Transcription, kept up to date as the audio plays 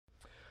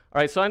All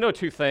right, so I know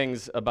two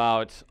things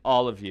about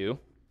all of you.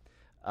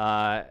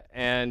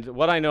 And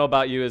what I know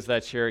about you is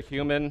that you're a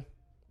human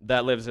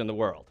that lives in the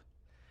world.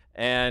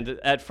 And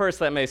at first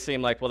that may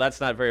seem like, well, that's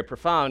not very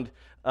profound,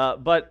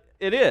 but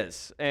it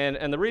is.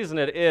 And the reason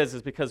it is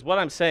because what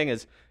I'm saying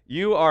is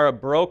you are a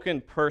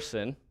broken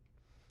person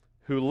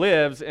who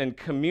lives in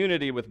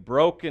community with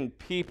broken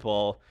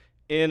people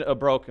in a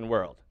broken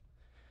world.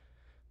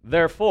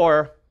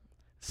 Therefore,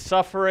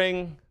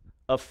 suffering,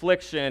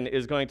 affliction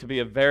is going to be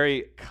a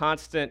very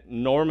constant,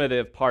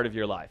 normative part of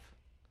your life,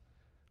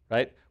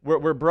 right?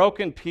 We're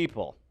broken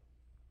people.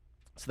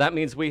 So that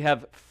means we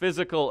have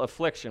physical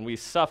affliction. We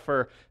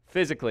suffer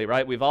physically,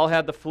 right? We've all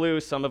had the flu.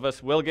 Some of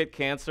us will get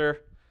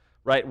cancer,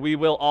 right? We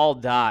will all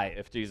die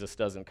if Jesus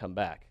doesn't come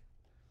back,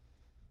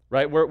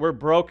 right? We're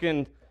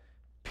broken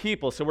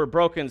people, so we're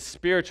broken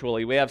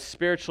spiritually. We have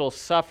spiritual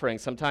suffering.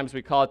 Sometimes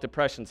we call it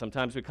depression.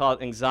 Sometimes we call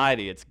it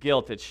anxiety. It's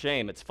guilt. It's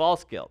shame. It's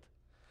false guilt.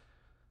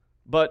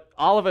 But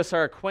all of us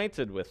are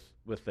acquainted with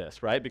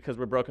this, right? Because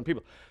we're broken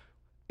people.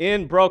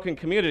 In broken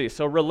communities,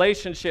 so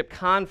relationship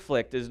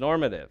conflict is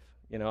normative.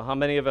 You know, how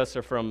many of us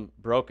are from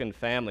broken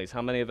families?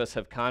 How many of us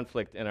have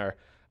conflict in our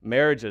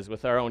marriages,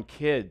 with our own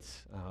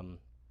kids,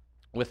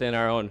 within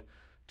our own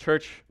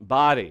church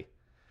body?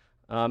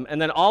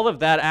 And then all of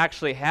that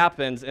actually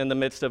happens in the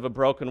midst of a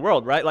broken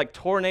world, right? Like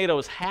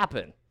tornadoes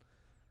happen,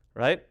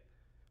 right?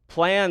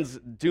 Plans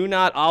do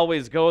not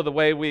always go the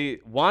way we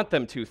want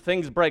them to.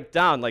 Things break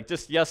down. Like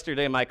just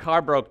yesterday, my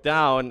car broke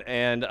down,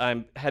 and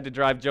I had to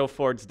drive Joe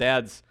Ford's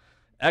dad's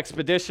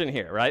expedition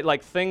here, right?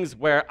 Like things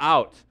wear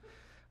out.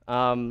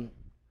 And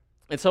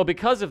so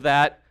because of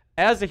that,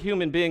 as a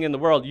human being in the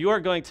world, you are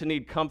going to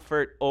need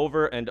comfort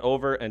over and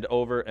over and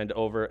over and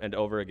over and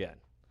over again.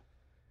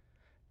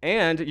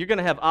 And you're going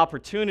to have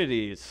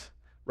opportunities,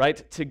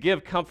 right, to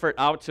give comfort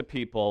out to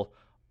people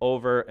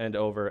over and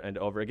over and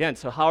over again.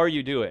 So how are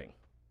you doing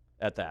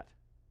at that?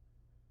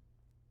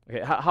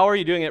 Okay, how are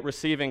you doing at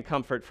receiving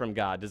comfort from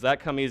God? Does that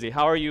come easy?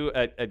 How are you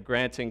at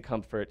granting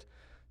comfort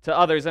to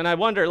others? And I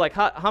wonder, like,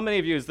 how many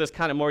of you is this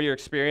kind of more your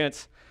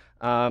experience?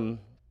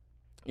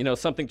 You know,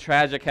 something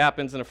tragic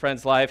happens in a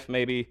friend's life.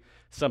 Maybe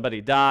somebody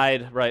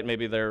died, right?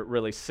 Maybe they're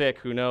really sick.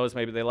 Who knows?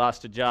 Maybe they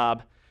lost a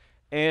job.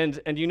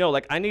 And you know,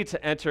 like, I need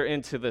to enter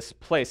into this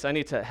place. I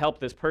need to help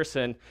this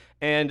person.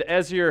 And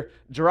as you're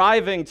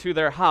driving to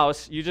their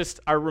house, you just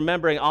are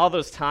remembering all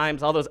those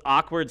times, all those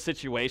awkward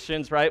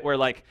situations, right, where,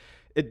 like,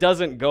 it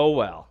doesn't go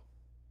well.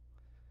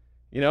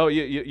 You know,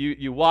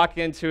 you walk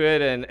into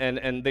it,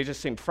 and they just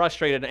seem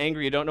frustrated and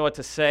angry. You don't know what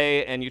to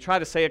say, and you try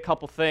to say a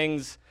couple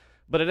things,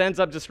 but it ends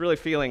up just really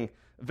feeling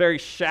very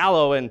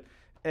shallow. And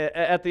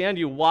at the end,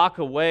 you walk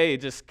away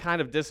just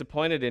kind of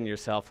disappointed in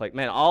yourself. Like,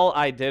 man, all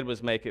I did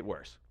was make it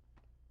worse.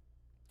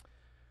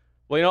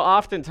 Well, you know,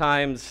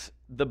 oftentimes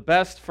the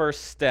best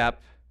first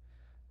step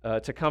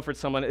to comfort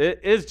someone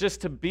is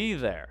just to be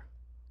there,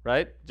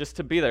 right? Just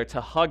to be there,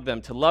 to hug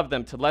them, to love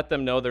them, to let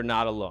them know they're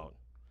not alone,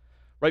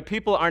 right?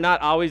 People are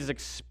not always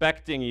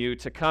expecting you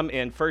to come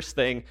in first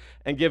thing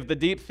and give the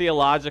deep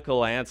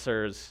theological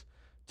answers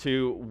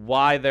to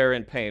why they're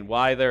in pain,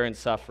 why they're in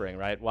suffering,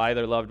 right? Why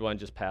their loved one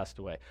just passed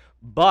away.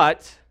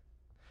 But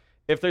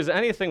if there's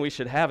anything we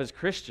should have as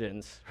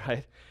Christians,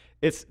 right,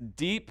 it's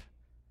deep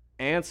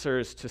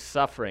answers to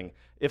suffering.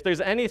 If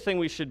there's anything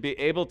we should be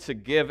able to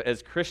give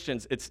as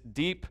Christians, it's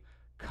deep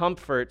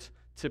comfort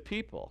to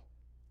people.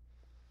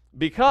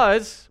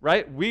 Because,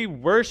 right, we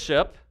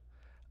worship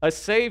a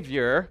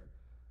Savior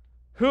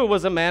who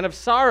was a man of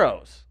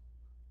sorrows,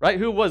 right,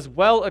 who was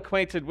well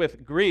acquainted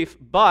with grief,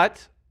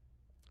 but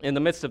in the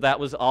midst of that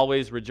was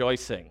always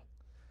rejoicing,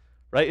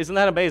 right? Isn't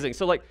that amazing?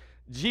 So, like,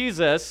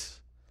 Jesus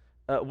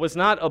was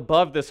not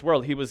above this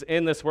world. He was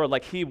in this world.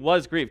 Like, he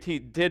was grieved. He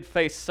did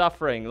face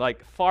suffering,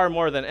 like, far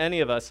more than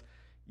any of us.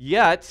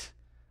 Yet,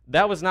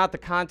 that was not the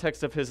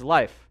context of his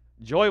life.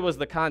 Joy was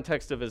the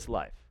context of his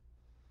life.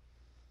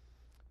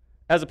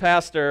 As a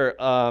pastor,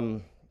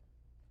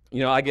 you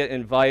know, I get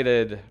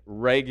invited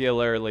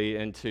regularly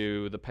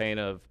into the pain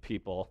of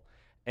people.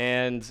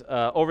 And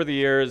over the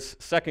years,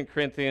 2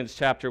 Corinthians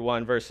chapter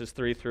 1, verses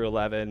 3 through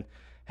 11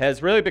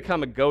 has really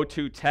become a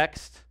go-to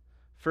text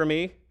for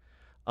me.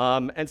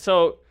 And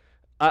so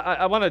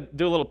I want to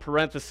do a little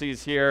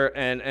parentheses here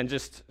and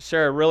just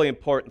share a really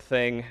important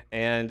thing.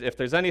 And if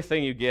there's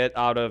anything you get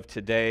out of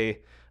today,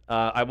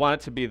 I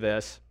want it to be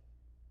this.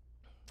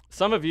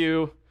 Some of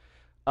you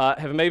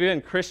have maybe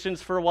been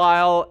Christians for a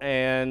while,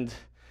 and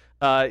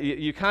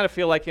you kind of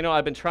feel like, you know,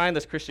 I've been trying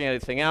this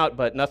Christianity thing out,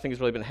 but nothing's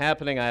really been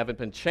happening. I haven't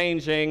been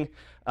changing.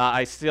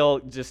 I still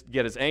just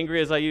get as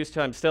angry as I used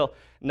to. I'm still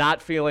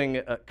not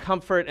feeling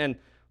comfort. And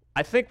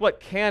I think what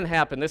can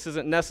happen, this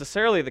isn't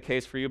necessarily the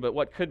case for you, but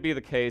what could be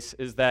the case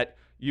is that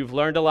you've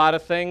learned a lot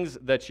of things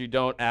that you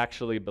don't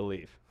actually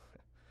believe,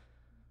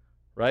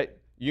 right?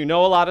 You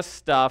know a lot of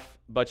stuff,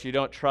 but you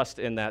don't trust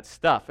in that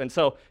stuff. And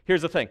so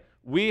here's the thing.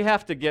 We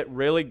have to get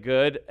really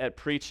good at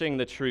preaching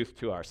the truth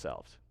to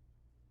ourselves.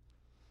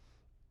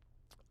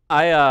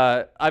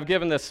 I've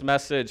given this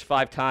message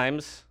 5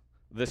 times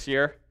this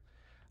year.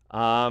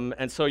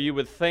 And so you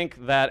would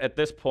think that at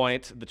this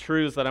point, the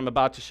truths that I'm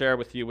about to share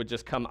with you would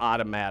just come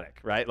automatic,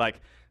 right? Like,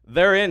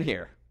 they're in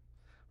here,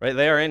 right?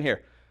 They are in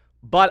here.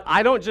 But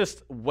I don't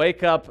just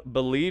wake up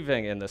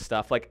believing in this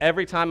stuff. Like,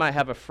 every time I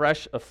have a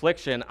fresh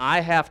affliction,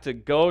 I have to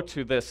go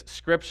to this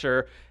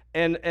scripture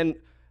and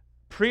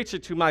preach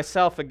it to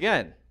myself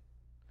again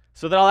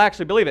so that I'll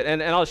actually believe it.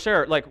 And I'll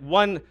share, like,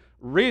 one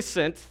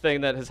recent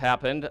thing that has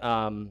happened.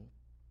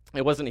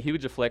 It wasn't a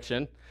huge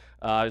affliction.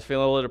 I was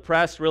feeling a little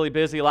depressed, really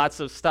busy, lots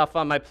of stuff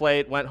on my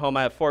plate. Went home,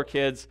 I have 4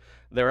 kids.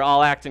 They were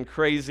all acting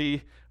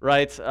crazy,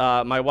 right?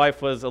 My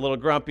wife was a little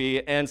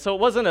grumpy, and so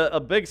it wasn't a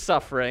big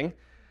suffering.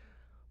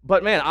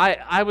 But man,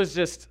 I was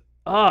just,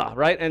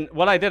 right? And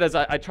what I did is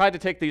I tried to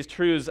take these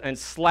truths and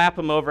slap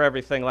them over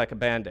everything like a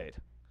Band-Aid.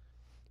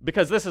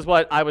 Because this is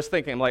what I was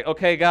thinking. I'm like,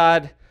 okay,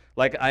 God,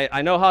 like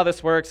I know how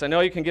this works. I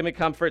know you can give me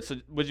comfort, so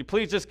would you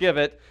please just give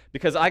it?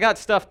 Because I got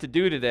stuff to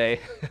do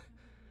today,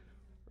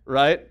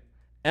 right?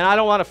 And I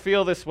don't want to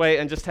feel this way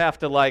and just have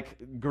to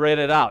like grit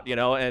it out, you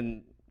know,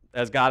 and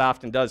as God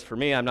often does for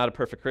me, I'm not a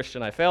perfect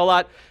Christian, I fail a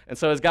lot. And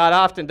so as God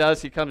often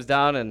does, he comes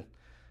down and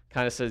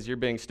kind of says, you're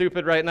being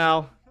stupid right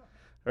now,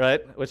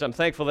 right? Which I'm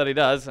thankful that he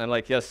does. I'm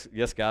like, yes,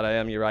 God, I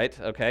am, you're right,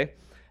 okay.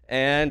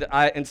 And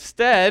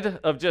instead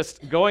of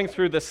just going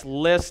through this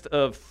list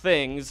of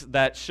things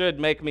that should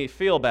make me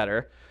feel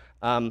better,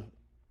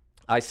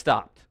 I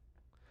stopped.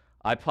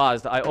 I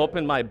paused. I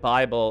opened my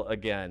Bible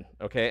again,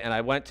 okay, and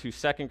I went to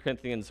 2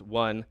 Corinthians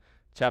 1,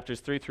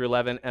 chapters 3 through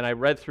 11, and I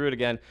read through it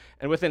again.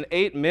 And within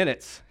 8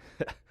 minutes,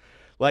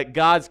 like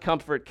God's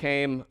comfort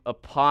came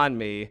upon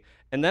me,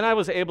 and then I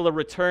was able to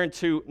return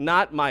to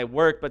not my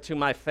work, but to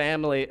my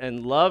family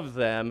and love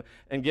them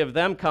and give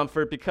them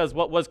comfort, because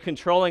what was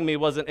controlling me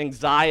wasn't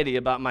anxiety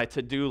about my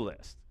to-do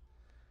list,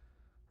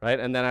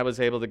 right? And then I was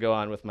able to go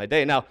on with my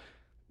day. Now,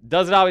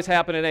 does it always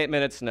happen in 8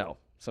 minutes? No.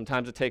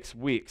 Sometimes it takes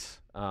weeks.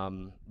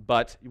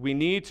 But we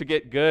need to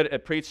get good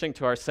at preaching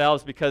to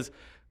ourselves, because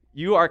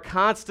you are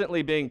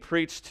constantly being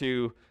preached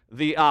to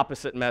the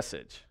opposite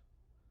message,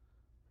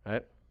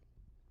 right?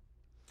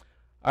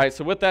 All right,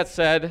 so with that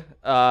said,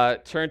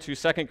 turn to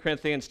 2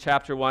 Corinthians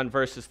chapter 1,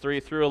 verses 3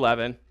 through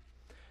 11,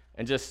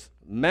 and just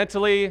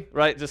mentally,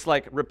 right, just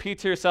like repeat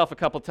to yourself a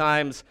couple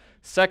times,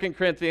 2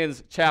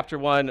 Corinthians chapter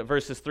 1,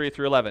 verses 3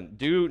 through 11.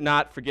 Do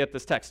not forget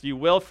this text. You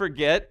will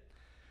forget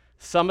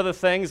some of the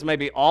things,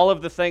 maybe all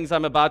of the things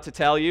I'm about to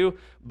tell you,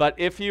 but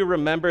if you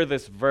remember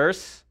this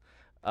verse,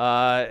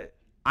 I'm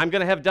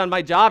going to have done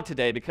my job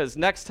today, because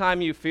next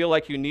time you feel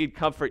like you need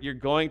comfort, you're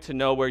going to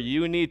know where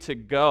you need to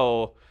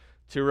go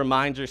to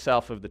remind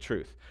yourself of the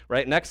truth,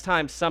 right? Next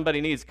time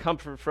somebody needs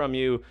comfort from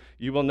you,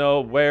 you will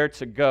know where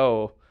to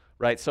go,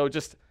 right? So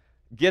just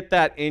get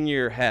that in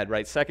your head,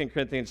 right? 2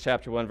 Corinthians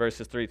chapter 1,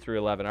 verses 3 through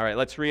 11. All right,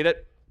 let's read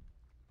it.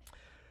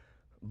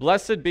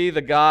 Blessed be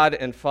the God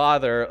and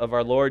Father of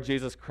our Lord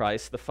Jesus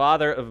Christ, the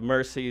Father of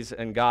mercies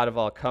and God of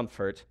all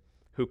comfort,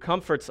 who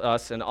comforts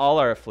us in all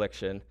our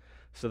affliction,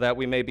 so that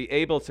we may be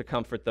able to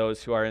comfort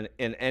those who are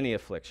in any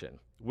affliction,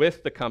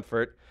 with the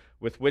comfort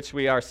with which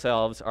we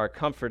ourselves are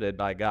comforted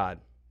by God.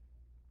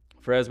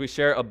 For as we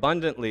share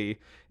abundantly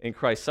in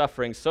Christ's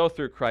suffering, so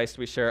through Christ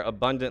we share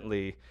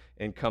abundantly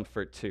in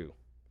comfort too.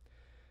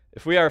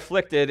 If we are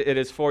afflicted, it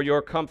is for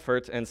your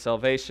comfort and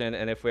salvation,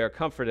 and if we are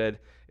comforted,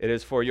 it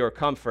is for your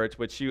comfort,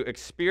 which you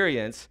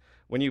experience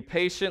when you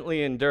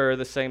patiently endure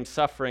the same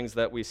sufferings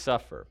that we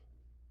suffer.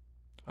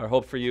 Our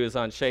hope for you is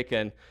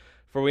unshaken,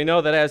 for we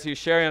know that as you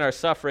share in our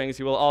sufferings,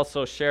 you will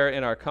also share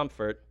in our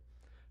comfort.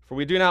 For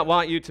we do not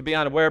want you to be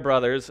unaware,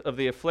 brothers, of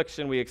the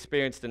affliction we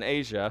experienced in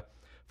Asia,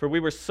 for we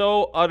were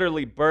so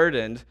utterly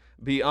burdened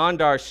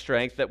beyond our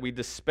strength that we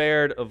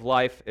despaired of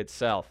life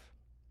itself.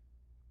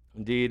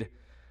 Indeed,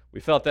 we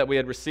felt that we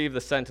had received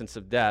the sentence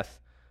of death,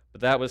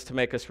 but that was to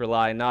make us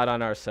rely not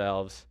on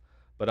ourselves,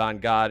 but on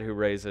God who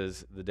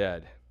raises the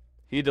dead.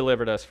 He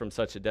delivered us from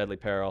such a deadly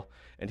peril,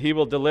 and he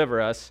will deliver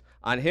us.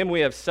 On him we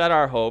have set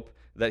our hope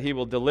that he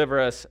will deliver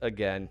us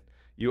again.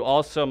 You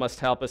also must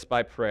help us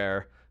by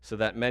prayer, so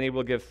that many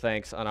will give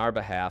thanks on our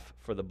behalf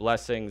for the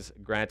blessings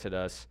granted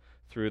us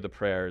through the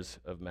prayers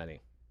of many.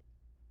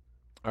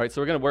 All right,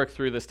 so we're going to work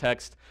through this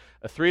text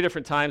 3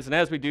 different times, and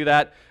as we do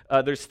that,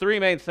 there's 3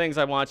 main things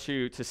I want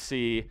you to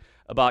see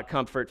about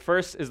comfort.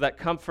 First is that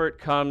comfort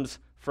comes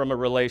from a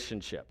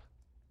relationship.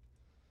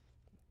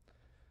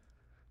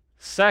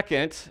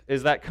 Second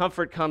is that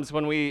comfort comes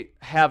when we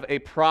have a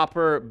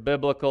proper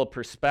biblical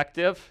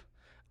perspective.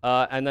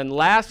 And then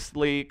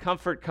lastly,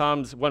 comfort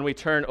comes when we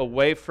turn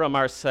away from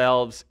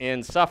ourselves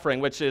in suffering,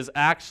 which is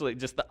actually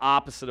just the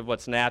opposite of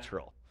what's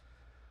natural,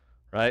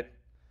 right?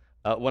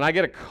 When I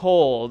get a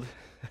cold,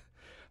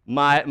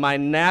 my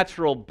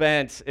natural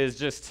bent is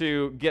just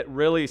to get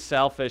really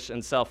selfish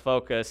and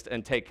self-focused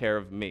and take care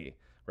of me,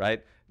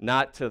 right?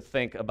 Not to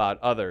think about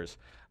others.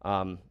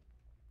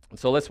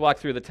 So let's walk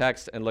through the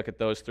text and look at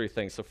those 3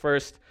 things. So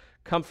first,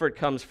 comfort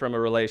comes from a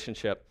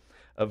relationship.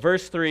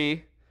 Verse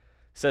 3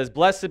 says,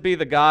 Blessed be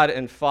the God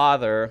and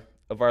Father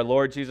of our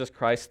Lord Jesus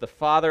Christ, the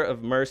Father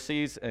of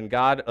mercies and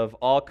God of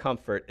all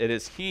comfort. It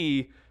is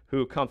he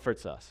who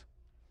comforts us.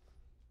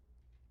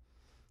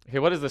 Okay,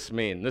 what does this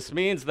mean? This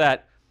means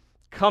that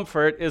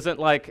comfort isn't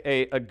like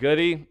a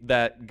goodie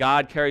that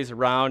God carries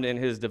around in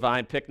his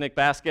divine picnic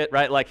basket,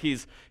 right? Like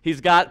he's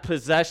got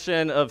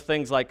possession of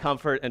things like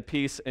comfort and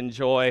peace and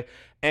joy,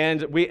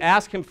 and we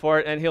ask him for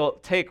it, and he'll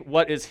take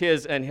what is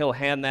his and he'll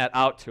hand that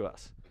out to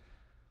us.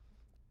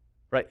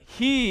 Right?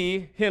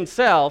 He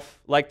himself,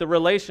 like the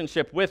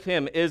relationship with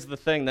him, is the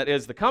thing that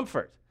is the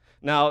comfort.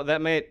 Now,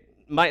 that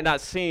might not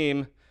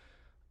seem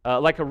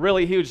like a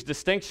really huge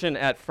distinction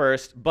at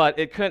first, but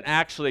it couldn't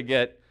actually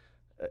get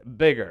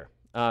bigger.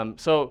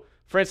 So,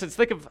 for instance,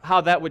 think of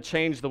how that would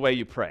change the way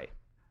you pray.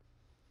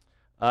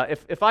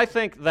 If I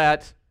think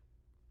that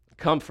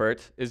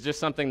comfort is just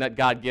something that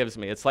God gives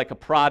me, it's like a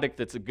product,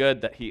 it's a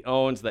good that he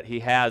owns, that he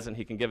has, and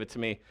he can give it to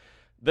me,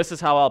 this is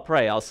how I'll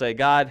pray. I'll say,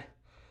 God,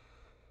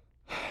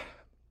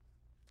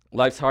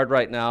 life's hard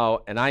right now,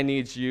 and I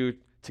need you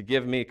to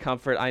give me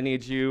comfort. I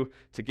need you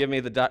to give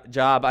me the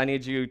job. I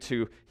need you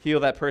to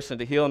heal that person,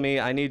 to heal me.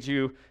 I need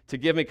you to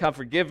give me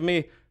comfort. Give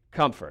me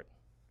comfort.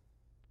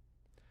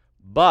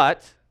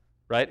 But,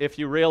 right, if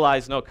you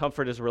realize no,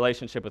 comfort is a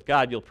relationship with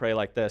God, you'll pray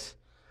like this.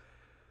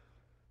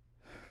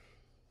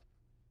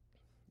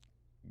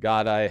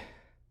 God, I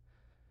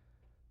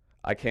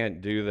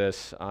can't do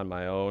this on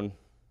my own.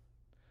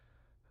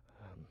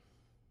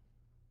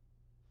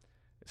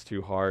 It's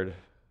too hard.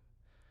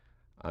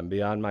 I'm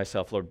beyond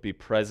myself, Lord. Be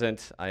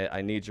present.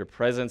 I need your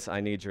presence. I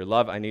need your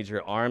love. I need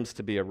your arms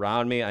to be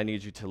around me. I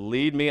need you to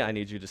lead me. I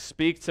need you to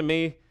speak to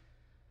me.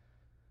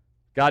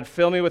 God,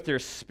 fill me with your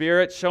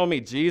spirit. Show me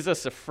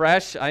Jesus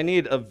afresh. I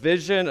need a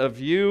vision of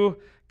you,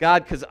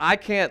 God, because I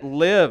can't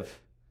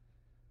live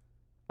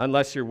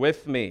unless you're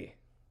with me.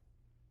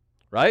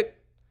 Right?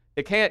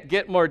 It can't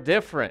get more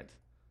different.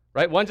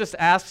 Right? One just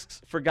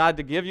asks for God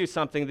to give you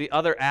something. The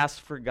other asks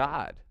for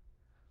God.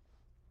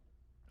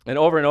 And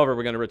over,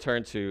 we're going to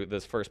return to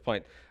this first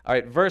point. All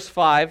right, verse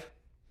 5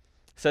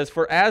 says,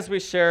 "For as we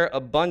share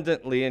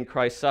abundantly in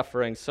Christ's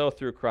suffering, so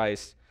through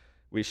Christ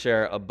we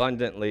share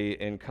abundantly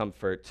in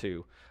comfort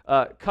too."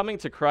 Coming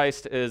to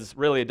Christ is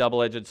really a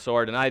double-edged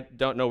sword, and I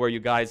don't know where you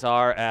guys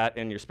are at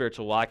in your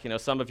spiritual walk. You know,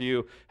 some of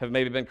you have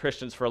maybe been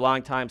Christians for a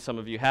long time, some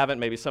of you haven't.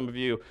 Maybe some of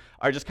you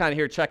are just kind of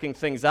here checking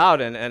things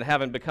out and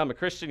haven't become a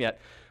Christian yet.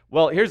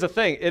 Well, here's the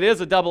thing. It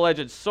is a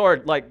double-edged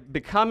sword. Like,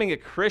 becoming a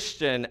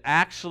Christian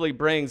actually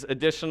brings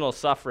additional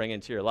suffering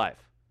into your life.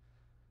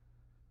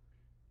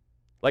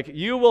 Like,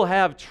 you will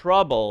have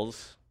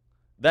troubles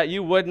that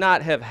you would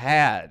not have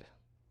had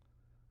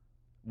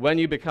when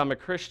you become a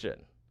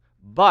Christian.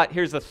 But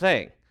here's the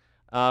thing,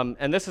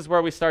 and this is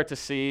where we start to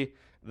see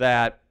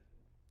that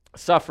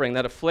suffering,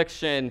 that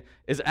affliction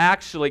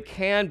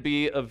can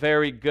be a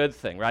very good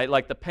thing, right?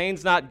 Like, the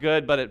pain's not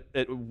good, but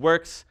it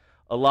works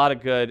a lot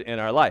of good in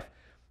our life.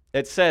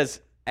 It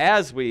says,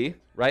 as we,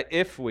 right,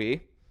 if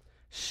we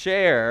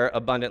share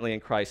abundantly in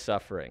Christ's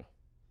suffering,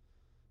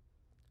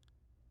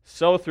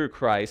 so through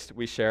Christ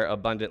we share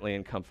abundantly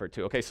in comfort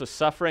too. Okay, so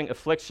suffering,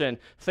 affliction,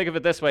 think of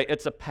it this way,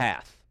 it's a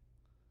path.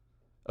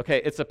 Okay,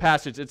 it's a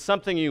passage. It's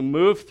something you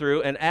move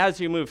through, and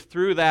as you move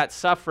through that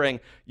suffering,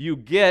 you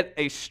get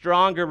a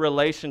stronger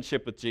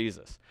relationship with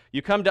Jesus.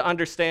 You come to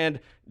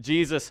understand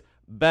Jesus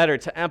better,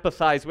 to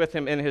empathize with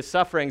him in his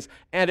sufferings,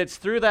 and it's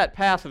through that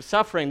path of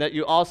suffering that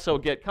you also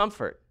get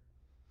comfort.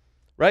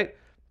 Right?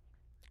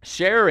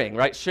 Sharing,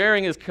 right?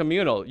 Sharing is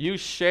communal. You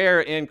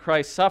share in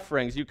Christ's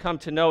sufferings. You come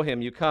to know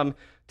him. You come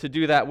to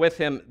do that with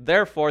him.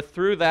 Therefore,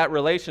 through that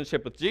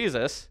relationship with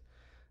Jesus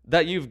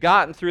that you've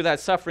gotten through that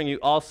suffering, you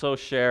also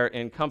share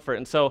in comfort.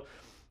 And so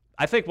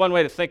I think one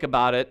way to think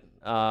about it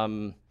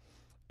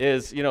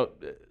is,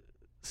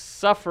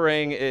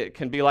 suffering, it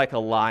can be like a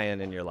lion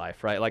in your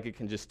life, right? Like, it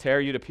can just tear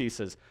you to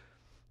pieces.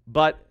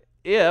 But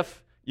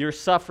if you're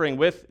suffering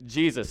with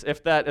Jesus,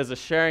 if that is a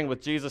sharing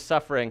with Jesus'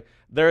 suffering,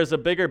 there is a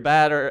bigger,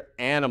 badder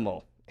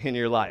animal in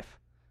your life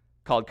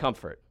called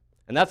comfort.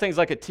 And that thing's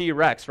like a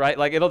T-Rex, right?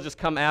 Like, it'll just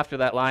come after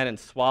that lion and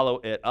swallow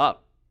it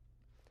up.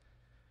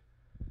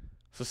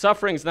 So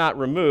suffering's not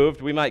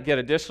removed. We might get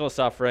additional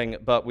suffering,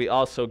 but we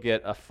also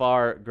get a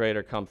far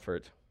greater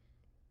comfort.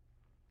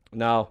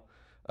 Now,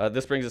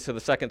 this brings us to the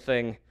second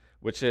thing,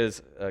 which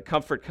is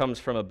comfort comes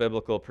from a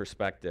biblical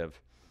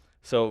perspective.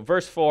 So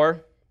verse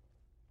 4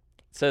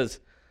 says,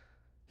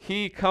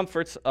 "He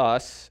comforts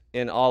us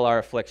in all our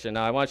affliction."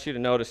 Now, I want you to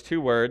notice two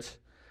words.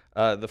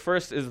 The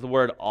first is the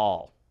word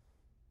all.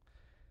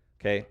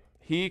 Okay?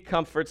 He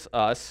comforts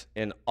us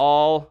in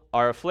all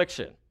our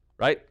affliction,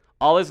 right?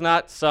 All is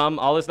not some,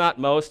 all is not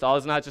most, all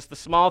is not just the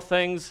small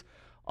things,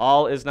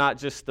 all is not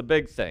just the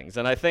big things.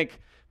 And I think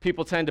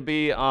people tend to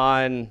be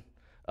on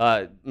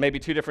maybe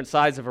two different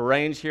sides of a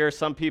range here.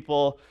 Some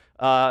people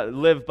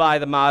live by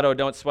the motto,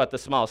 don't sweat the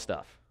small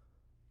stuff,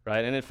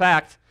 right? And in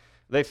fact,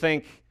 they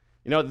think,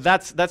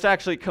 that's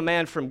actually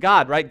command from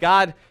God, right?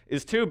 God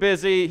is too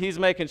busy. He's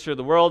making sure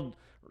the world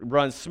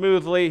runs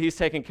smoothly. He's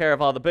taking care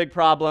of all the big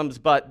problems,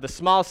 but the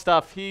small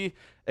stuff, he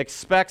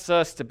expects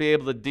us to be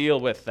able to deal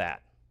with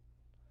that.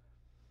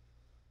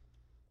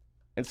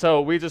 And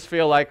so we just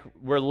feel like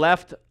we're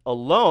left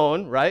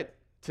alone, right,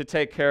 to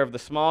take care of the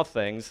small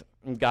things,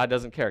 and God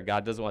doesn't care.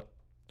 God doesn't want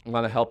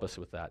want to help us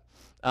with that.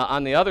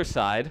 On the other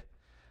side,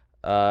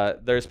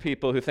 there's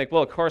people who think,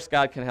 well, of course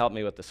God can help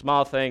me with the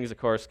small things. Of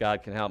course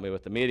God can help me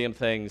with the medium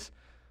things.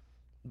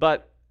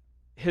 But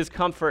his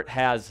comfort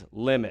has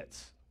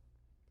limits,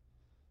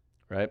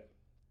 right?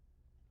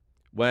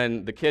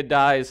 When the kid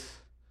dies,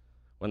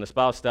 when the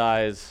spouse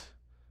dies,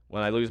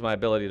 when I lose my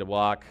ability to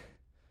walk,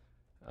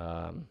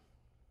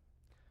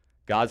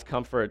 God's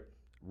comfort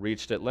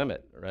reached its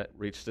limit, right?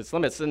 Reached its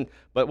limits.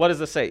 But what does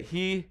this say?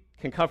 He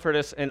can comfort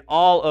us in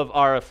all of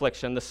our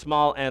affliction, the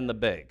small and the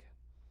big.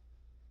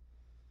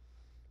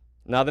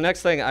 Now, the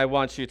next thing I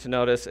want you to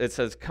notice, it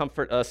says,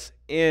 comfort us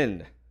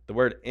in, the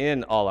word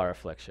in all our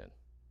affliction.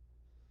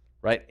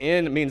 Right?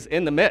 In means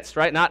in the midst,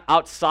 right? Not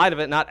outside of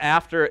it, not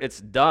after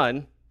it's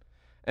done.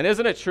 And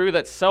isn't it true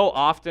that so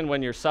often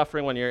when you're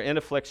suffering, when you're in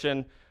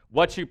affliction,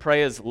 what you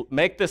pray is,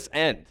 make this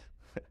end.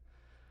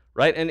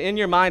 Right? And in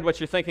your mind, what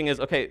you're thinking is,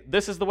 okay,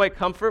 this is the way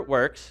comfort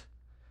works.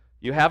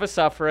 You have a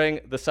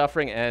suffering, the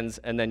suffering ends,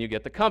 and then you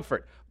get the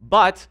comfort.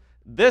 But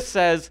this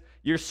says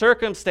your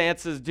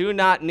circumstances do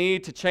not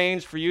need to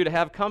change for you to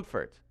have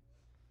comfort.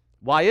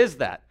 Why is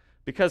that?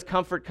 Because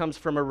comfort comes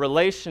from a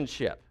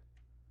relationship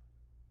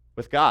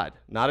with God,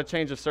 not a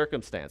change of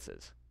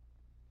circumstances.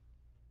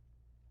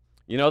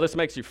 You know, this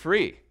makes you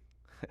free,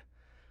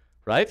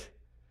 right?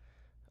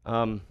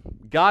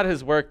 God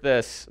has worked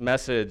this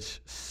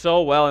message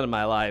so well into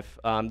my life.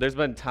 There's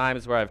been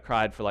times where I've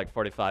cried for like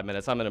 45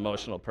 minutes. I'm an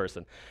emotional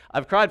person.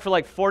 I've cried for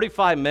like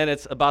 45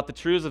 minutes about the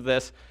truths of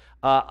this.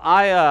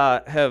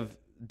 I have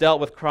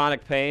dealt with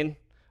chronic pain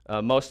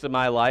most of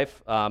my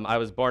life. I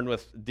was born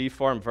with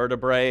deformed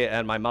vertebrae,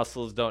 and my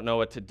muscles don't know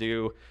what to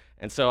do.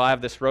 And so I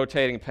have this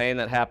rotating pain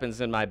that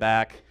happens in my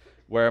back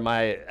where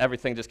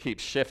everything just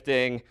keeps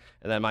shifting,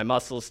 and then my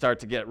muscles start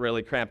to get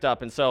really cramped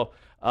up. And so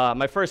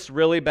my first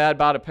really bad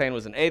bout of pain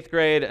was in 8th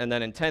grade and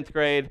then in 10th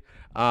grade.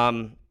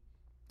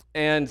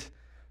 And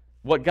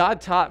what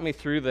God taught me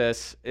through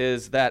this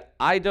is that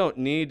I don't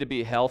need to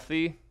be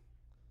healthy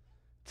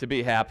to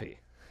be happy.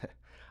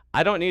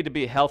 I don't need to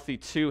be healthy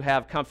to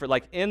have comfort.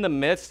 Like in the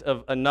midst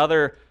of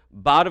another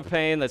bout of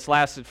pain that's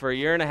lasted for a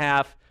year and a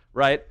half,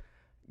 right?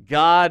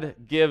 God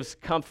gives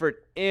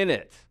comfort in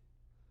it,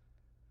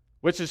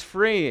 which is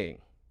freeing,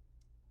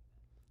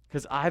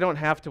 because I don't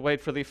have to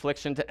wait for the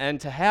affliction to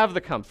end to have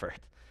the comfort.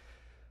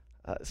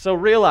 So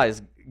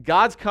realize,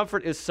 God's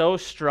comfort is so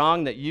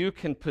strong that you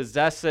can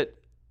possess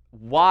it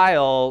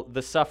while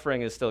the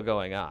suffering is still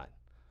going on,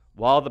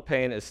 while the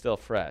pain is still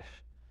fresh.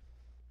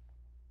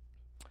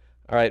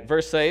 All right,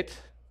 verse 8,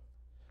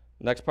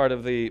 next part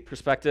of the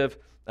perspective.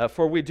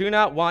 For we do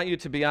not want you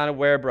to be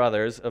unaware,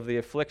 brothers, of the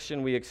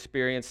affliction we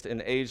experienced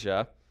in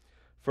Asia,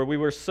 for we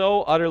were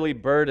so utterly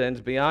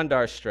burdened beyond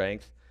our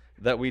strength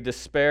that we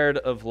despaired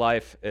of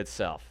life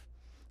itself.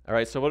 All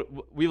right,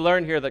 so we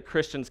learn here that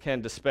Christians can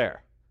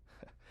despair.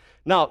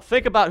 Now,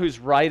 think about who's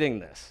writing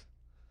this,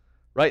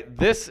 right?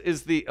 This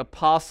is the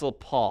Apostle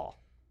Paul,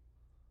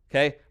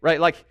 okay? Right,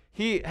 like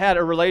he had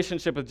a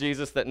relationship with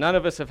Jesus that none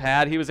of us have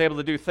had. He was able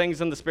to do things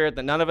in the Spirit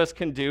that none of us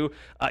can do.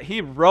 He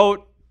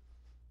wrote,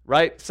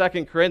 right,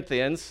 2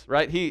 Corinthians,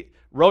 right? He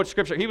wrote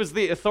Scripture. He was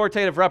the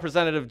authoritative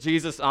representative of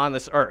Jesus on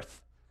this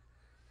earth.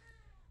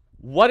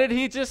 What did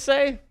he just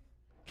say?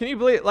 Can you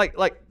believe,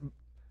 like,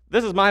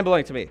 this is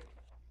mind-blowing to me.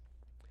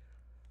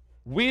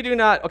 We do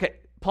not, okay,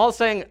 Paul's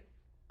saying,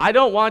 I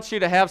don't want you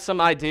to have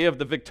some idea of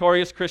the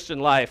victorious Christian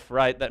life,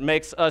 right, that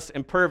makes us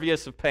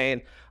impervious of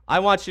pain. I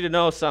want you to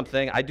know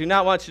something. I do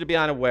not want you to be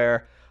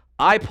unaware.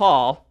 I,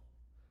 Paul,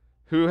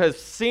 who has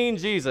seen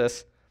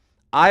Jesus,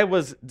 I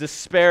was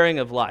despairing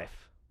of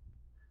life.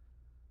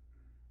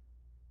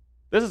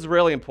 This is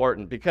really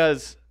important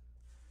because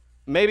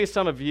maybe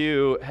some of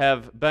you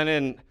have been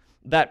in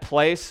that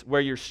place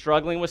where you're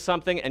struggling with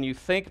something and you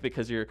think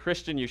because you're a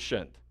Christian you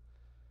shouldn't.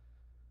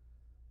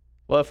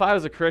 Well, if I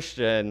was a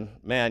Christian,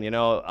 man,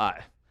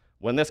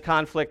 when this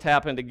conflict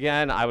happened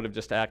again, I would have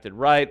just acted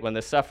right. When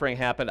this suffering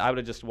happened, I would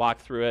have just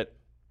walked through it.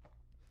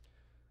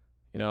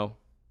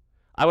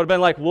 I would have been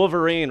like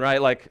Wolverine,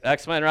 right? Like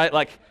X-Men, right?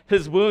 Like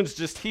his wounds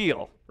just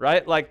heal,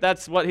 right? Like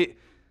that's what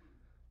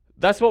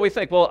we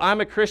think. Well,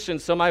 I'm a Christian,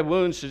 so my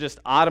wounds should just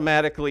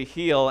automatically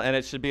heal, and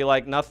it should be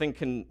like nothing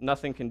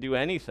can do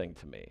anything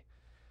to me.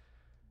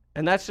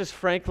 And that's just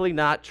frankly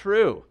not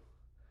true.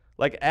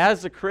 Like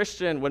as a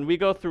Christian, when we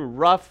go through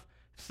rough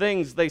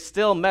things, they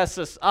still mess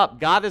us up.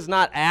 God is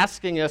not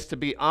asking us to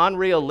be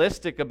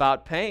unrealistic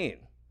about pain.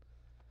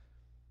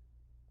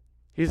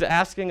 He's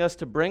asking us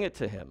to bring it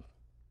to him.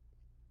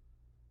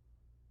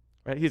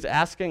 Right? He's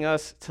asking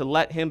us to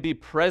let him be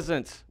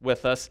present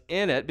with us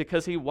in it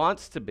because he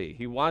wants to be.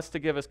 He wants to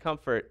give us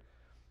comfort,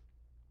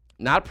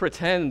 not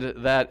pretend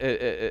that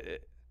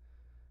it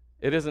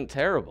isn't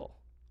terrible,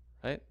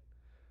 right?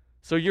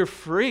 So you're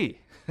free,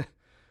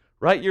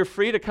 right? You're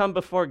free to come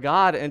before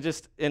God and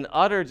just in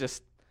utter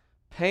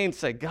pain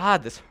say,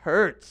 God, this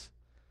hurts.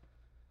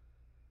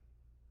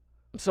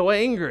 I'm so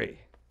angry.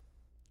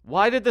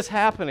 Why did this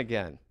happen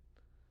again?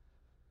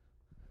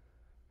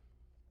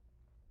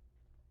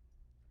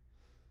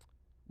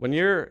 When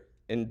you're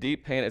in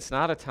deep pain, it's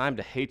not a time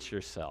to hate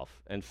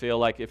yourself and feel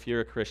like if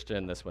you're a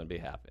Christian, this wouldn't be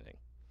happening.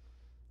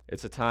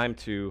 It's a time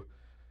to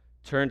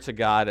turn to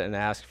God and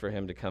ask for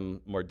him to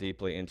come more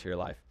deeply into your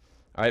life.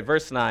 All right,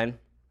 verse 9,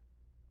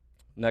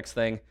 next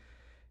thing.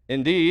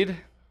 Indeed,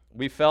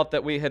 we felt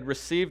that we had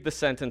received the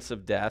sentence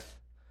of death,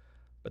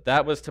 but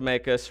that was to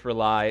make us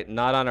rely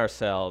not on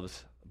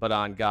ourselves, but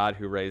on God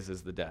who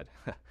raises the dead.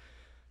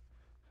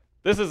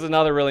 This is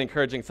another really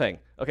encouraging thing.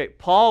 Okay,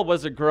 Paul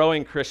was a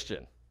growing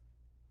Christian.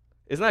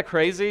 Isn't that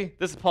crazy?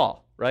 This is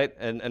Paul, right?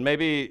 And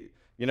maybe,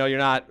 you're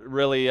not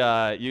really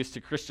used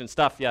to Christian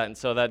stuff yet, and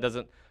so that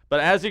doesn't, but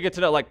as you get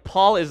to know, like,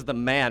 Paul is the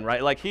man,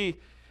 right? Like, he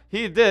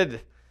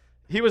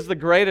was the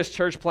greatest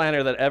church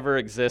planner that ever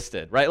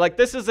existed, right? Like,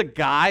 this is a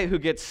guy who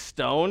gets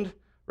stoned,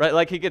 right?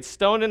 Like, he gets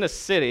stoned in a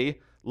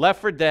city,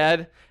 left for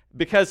dead,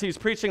 because he's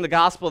preaching the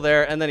gospel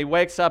there, and then he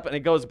wakes up and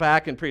he goes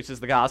back and preaches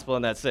the gospel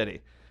in that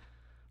city,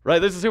 right?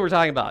 This is who we're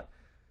talking about.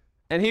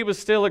 And he was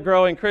still a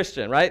growing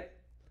Christian, right?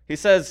 He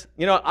says,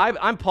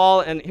 I'm Paul,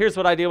 and here's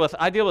what I deal with.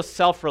 I deal with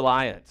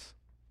self-reliance,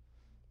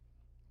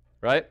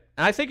 right?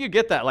 And I think you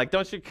get that. Like,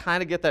 don't you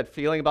kind of get that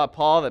feeling about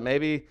Paul that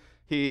maybe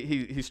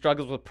he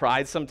struggles with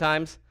pride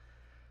sometimes?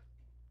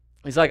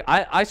 He's like,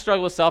 I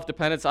struggle with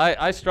self-dependence.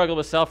 I struggle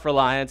with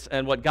self-reliance.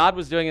 And what God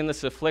was doing in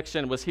this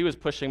affliction was he was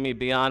pushing me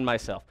beyond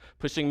myself,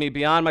 pushing me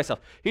beyond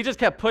myself. He just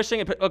kept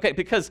pushing. Okay,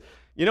 because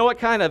you know what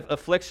kind of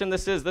affliction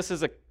this is? This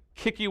is a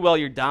kick you while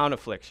you're down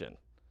affliction,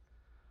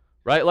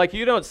 right? Like,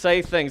 you don't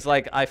say things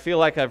like, I feel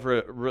like I've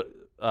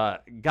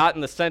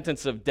gotten the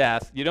sentence of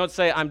death. You don't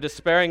say, I'm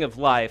despairing of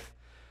life,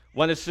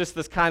 when it's just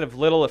this kind of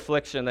little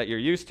affliction that you're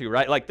used to,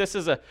 right? Like, this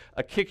is a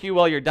kick you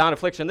while you're down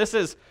affliction. This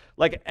is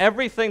like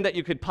everything that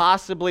you could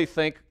possibly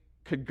think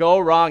could go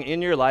wrong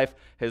in your life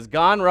has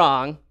gone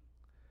wrong,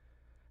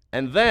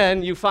 and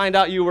then you find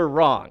out you were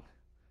wrong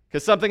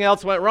because something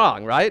else went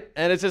wrong, right?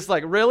 And it's just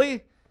like,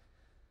 really?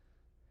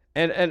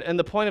 And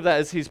the point of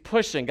that is he's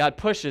pushing. God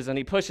pushes and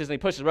he pushes and he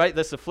pushes, right?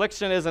 This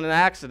affliction isn't an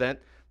accident.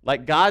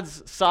 Like,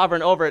 God's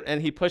sovereign over it,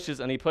 and he pushes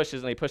and he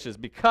pushes and he pushes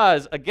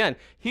because, again,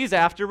 he's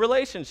after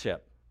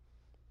relationship.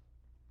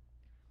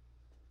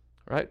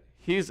 Right?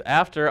 He's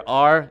after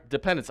our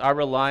dependence, our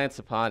reliance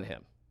upon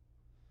him.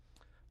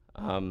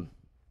 I'll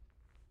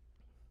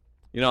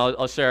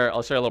share a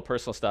little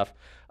personal stuff.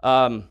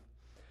 The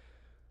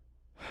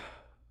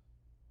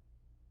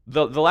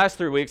last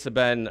 3 weeks have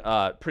been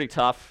pretty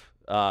tough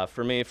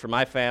for me, for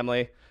my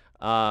family.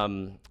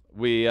 3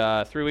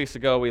 weeks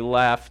ago, we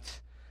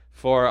left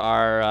for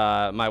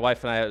my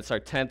wife and I, it's our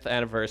 10th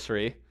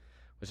anniversary,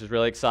 which is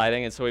really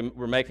exciting, and so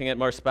we're making it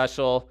more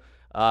special.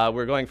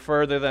 We're going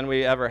further than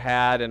we ever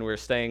had, and we're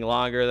staying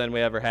longer than we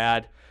ever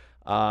had.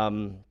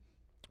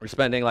 We're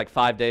spending like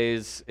 5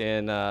 days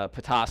in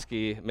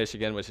Petoskey,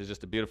 Michigan, which is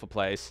just a beautiful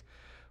place.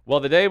 Well,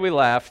 the day we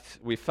left,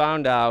 we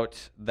found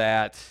out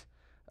that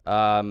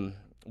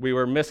we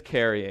were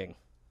miscarrying.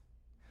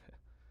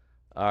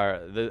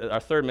 Our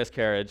third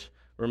miscarriage.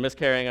 We're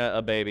miscarrying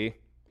a baby.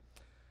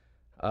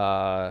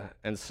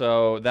 And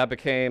so that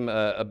became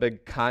a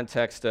big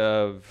context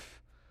of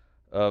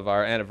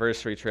our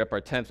anniversary trip.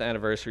 Our 10th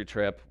anniversary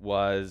trip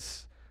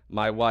was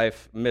my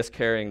wife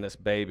miscarrying this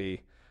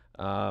baby.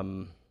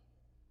 And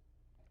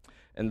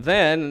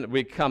then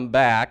we come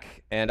back,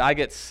 and I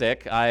get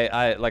sick.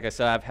 I like I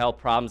said, I have health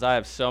problems. I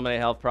have so many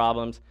health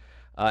problems.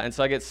 And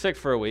so I get sick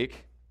for a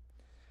week.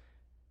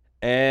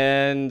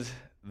 And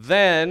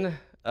then,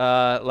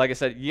 like I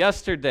said,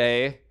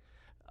 yesterday,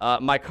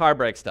 my car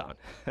breaks down.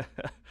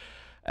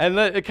 And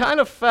it kind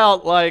of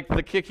felt like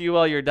the kick you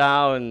while you're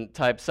down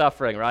type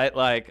suffering, right?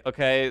 Like,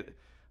 okay,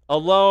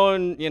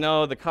 alone,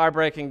 the car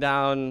breaking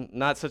down,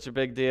 not such a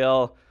big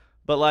deal.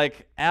 But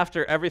like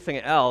after everything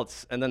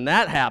else, and then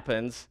that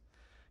happens,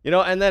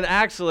 and then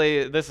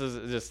actually, this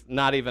is just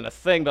not even a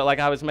thing, but like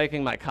I was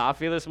making my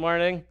coffee this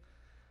morning,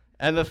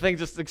 and the thing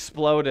just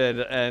exploded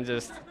and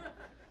just,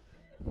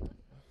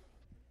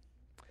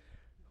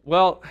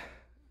 well,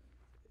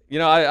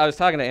 I was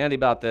talking to Andy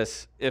about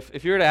this.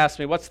 If you were to ask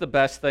me, what's the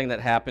best thing that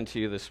happened to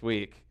you this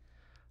week,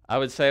 I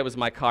would say it was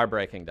my car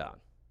breaking down.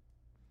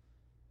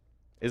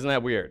 Isn't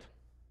that weird?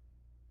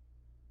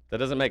 That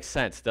doesn't make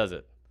sense, does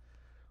it?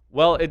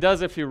 Well, it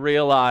does if you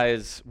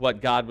realize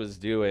what God was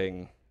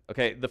doing.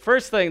 Okay, the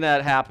first thing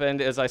that happened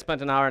is I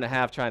spent an hour and a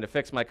half trying to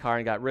fix my car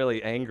and got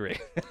really angry.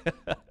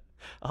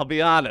 I'll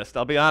be honest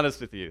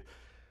with you.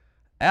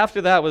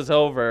 After that was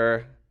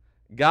over,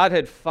 God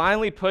had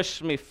finally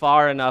pushed me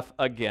far enough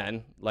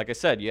again. Like I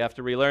said, you have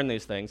to relearn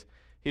these things.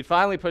 He'd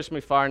finally pushed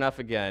me far enough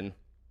again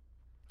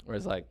where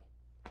it's like,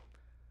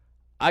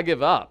 I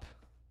give up,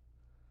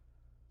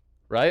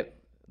 right?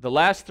 The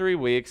last 3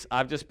 weeks,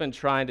 I've just been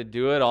trying to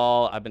do it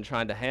all. I've been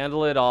trying to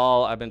handle it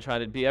all. I've been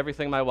trying to be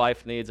everything my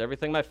wife needs,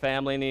 everything my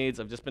family needs.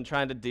 I've just been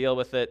trying to deal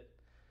with it.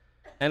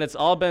 And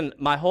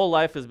my whole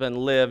life has been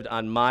lived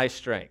on my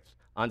strength,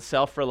 on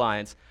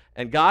self-reliance.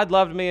 And God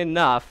loved me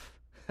enough,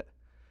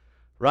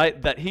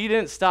 right, that he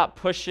didn't stop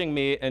pushing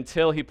me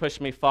until he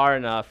pushed me far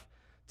enough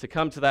to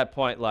come to that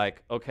point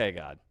like, okay,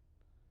 God,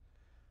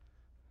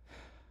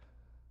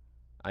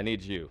 I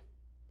need you.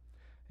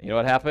 You know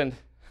what happened?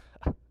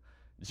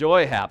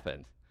 Joy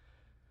happened,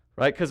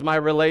 right? Because my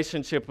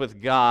relationship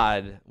with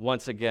God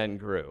once again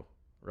grew,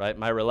 right?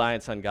 My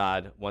reliance on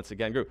God once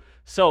again grew.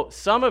 So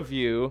some of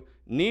you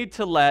need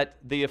to let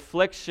the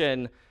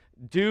affliction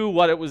do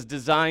what it was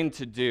designed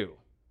to do,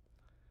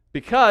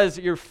 because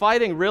you're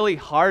fighting really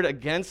hard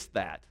against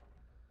that.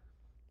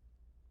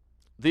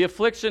 The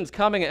affliction's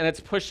coming and it's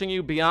pushing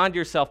you beyond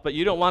yourself, but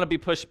you don't want to be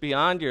pushed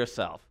beyond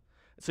yourself.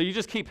 So you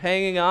just keep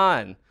hanging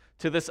on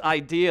to this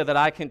idea that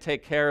I can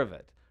take care of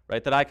it,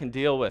 right? That I can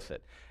deal with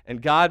it.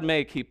 And God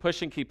may keep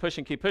pushing,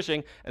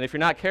 and if you're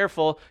not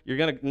careful, you're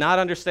going to not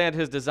understand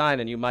his design,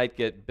 and you might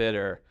get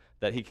bitter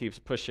that he keeps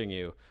pushing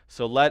you.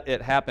 So let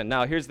it happen.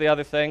 Now, here's the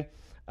other thing.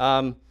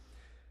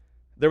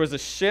 There was a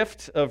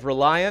shift of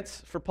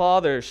reliance for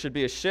Paul. There should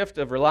be a shift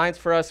of reliance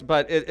for us,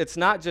 but it's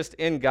not just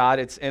in God,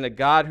 it's in a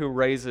God who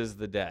raises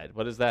the dead.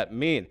 What does that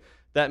mean?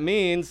 That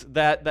means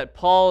that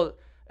Paul,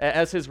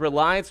 as his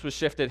reliance was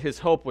shifted, his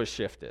hope was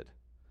shifted,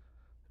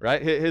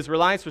 right? His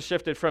reliance was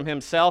shifted from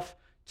himself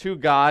to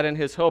God, and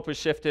his hope was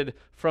shifted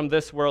from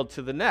this world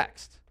to the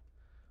next,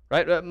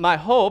 right? My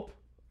hope,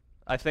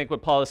 I think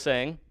what Paul is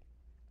saying,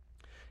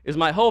 is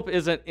my hope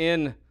isn't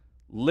in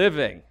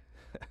living,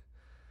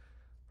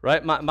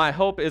 right? My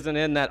hope isn't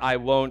in that I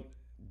won't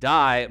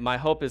die. My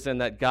hope is in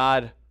that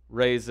God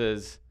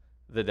raises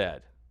the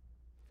dead.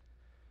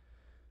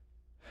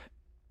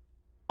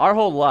 Our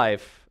whole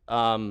life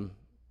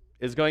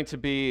is going to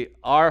be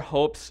our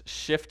hopes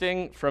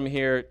shifting from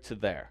here to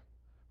there,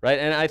 right?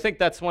 And I think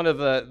that's one of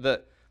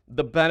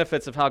the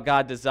benefits of how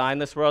God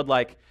designed this world.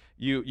 Like,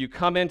 you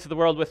come into the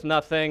world with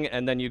nothing,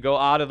 and then you go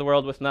out of the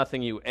world with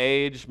nothing. You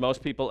age.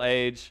 Most people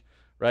age,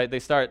 right? They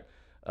start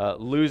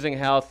losing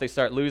health. They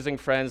start losing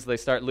friends. They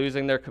start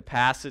losing their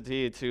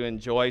capacity to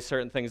enjoy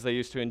certain things they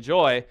used to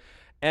enjoy.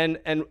 And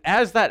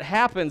as that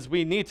happens,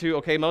 we need to,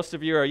 okay, most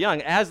of you are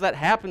young. As that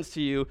happens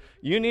to you,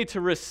 you need to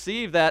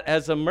receive that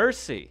as a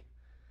mercy,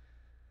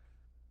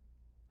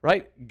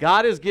 right?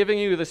 God is giving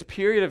you this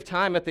period of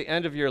time at the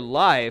end of your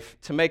life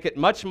to make it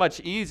much, much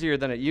easier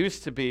than it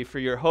used to be for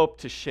your hope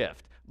to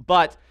shift.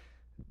 But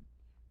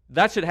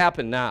that should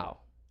happen now.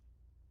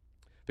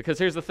 Because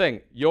here's the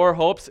thing, your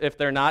hopes, if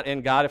they're not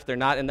in God, if they're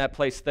not in that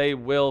place, they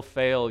will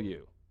fail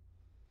you.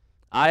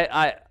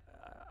 I've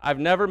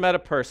never met a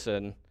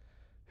person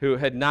who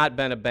had not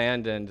been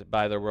abandoned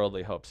by their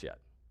worldly hopes yet.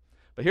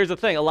 But here's the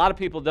thing, a lot of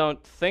people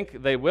don't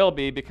think they will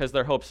be because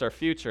their hopes are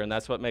future, and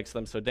that's what makes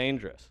them so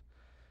dangerous.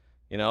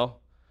 You know,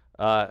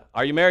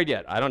 are you married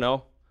yet? I don't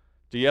know.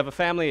 Do you have a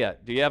family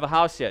yet? Do you have a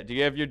house yet? Do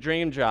you have your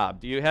dream job?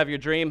 Do you have your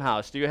dream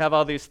house? Do you have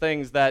all these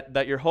things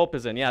that your hope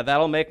is in? Yeah,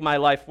 that'll make my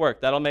life work.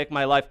 That'll make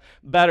my life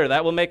better.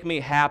 That will make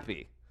me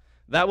happy.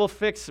 That will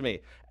fix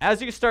me.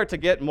 As you start to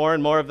get more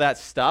and more of that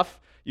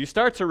stuff, you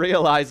start to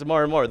realize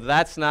more and more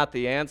that's not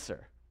the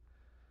answer.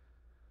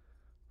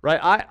 Right?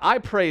 I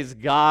praise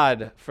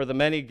God for the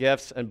many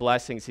gifts and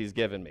blessings he's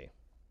given me.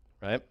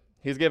 Right?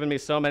 He's given me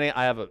so many.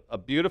 I have a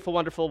beautiful,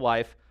 wonderful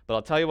wife, but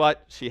I'll tell you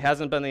what, she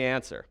hasn't been the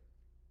answer.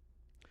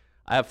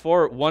 I have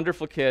 4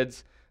 wonderful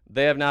kids.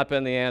 They have not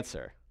been the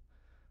answer,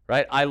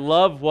 right? I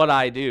love what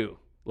I do.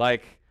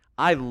 Like,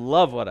 I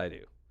love what I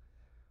do.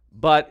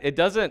 But it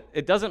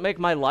doesn't make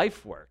my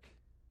life work,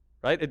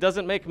 right? It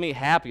doesn't make me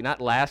happy, not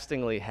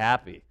lastingly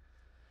happy.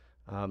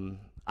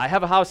 I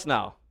have a house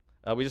now.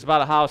 We just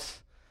bought a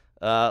house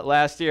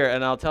last year,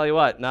 and I'll tell you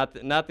what, not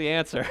the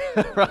answer.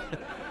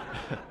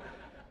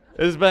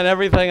 It's been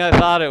everything I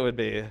thought it would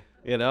be.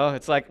 You know,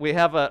 it's like we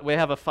have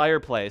a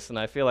fireplace, and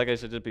I feel like I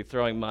should just be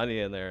throwing money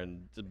in there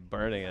and just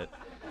burning it.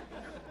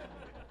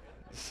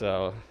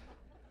 So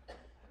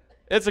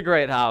it's a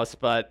great house,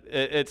 but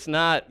it's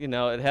not, you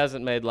know, it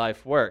hasn't made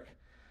life work.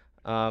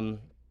 Our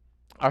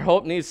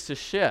hope needs to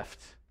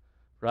shift,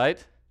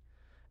 right?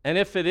 And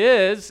if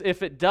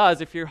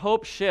your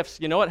hope shifts,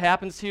 you know what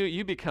happens to you?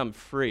 You become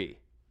free.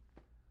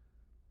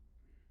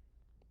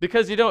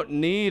 Because you don't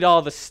need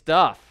all the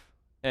stuff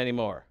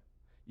anymore.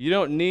 You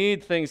don't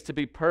need things to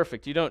be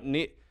perfect. You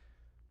can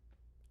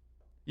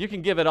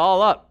give it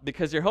all up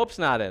because your hope's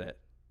not in it,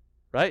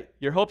 right?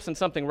 Your hope's in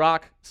something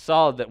rock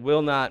solid that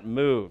will not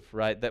move,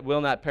 right? That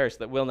will not perish,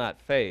 that will not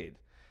fade.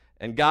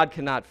 And God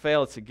cannot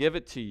fail to give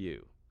it to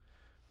you.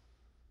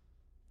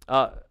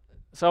 So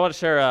I want to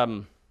share, I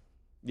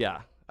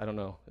don't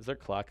know. Is there a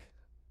clock?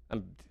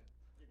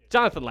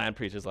 Jonathan Land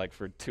preaches like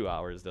for 2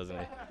 hours, doesn't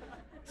he?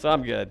 So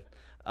I'm good.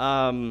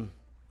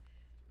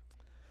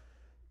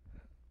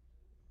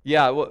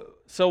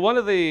 So one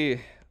of the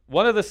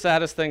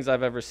saddest things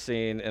I've ever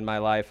seen in my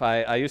life,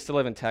 I used to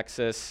live in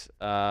Texas,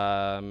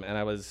 and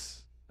I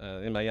was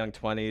in my young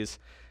 20s,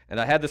 and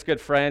I had this good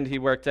friend. He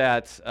worked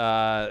at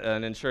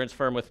an insurance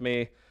firm with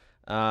me,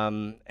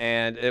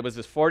 and it was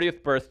his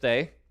 40th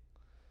birthday,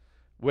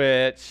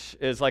 which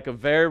is like a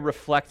very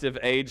reflective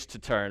age to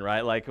turn,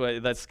 right? Like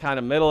that's kind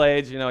of middle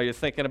age, you know, you're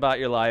thinking about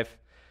your life.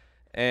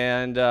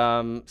 And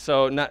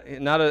so not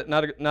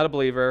a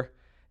believer,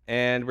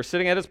 and we're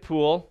sitting at his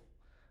pool.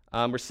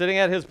 We're sitting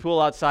at his pool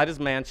outside his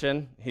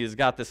mansion. He's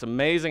got this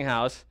amazing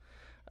house.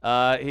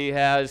 He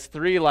has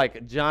 3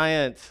 like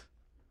giant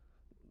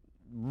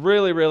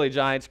really, really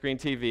giant screen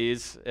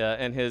TVs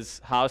in his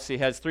house. He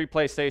has 3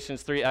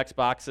 PlayStations, 3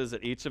 Xboxes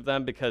at each of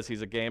them because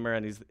he's a gamer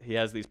and he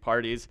has these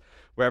parties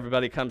where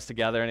everybody comes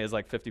together and he has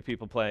like 50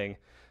 people playing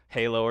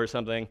Halo or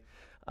something.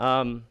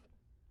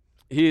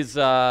 He's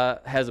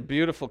has a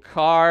beautiful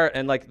car,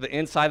 and like the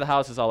inside of the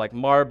house is all like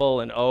marble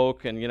and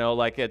oak, and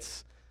like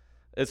it's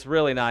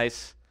really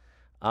nice.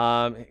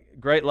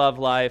 Great love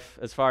life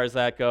as far as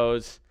that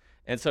goes.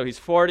 And so he's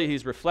 40,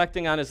 he's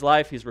reflecting on his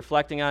life, he's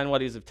reflecting on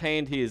what he's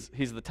obtained. He's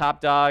the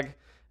top dog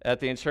at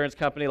the insurance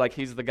company. Like,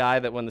 he's the guy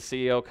that when the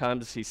CEO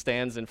comes, he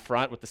stands in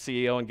front with the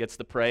CEO and gets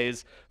the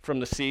praise from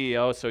the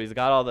CEO. So he's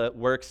got all the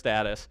work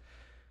status.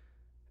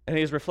 And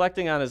he's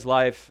reflecting on his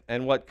life,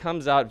 and what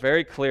comes out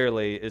very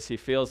clearly is he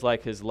feels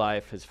like his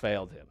life has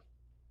failed him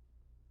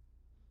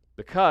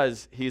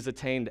because he's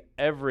attained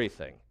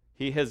everything.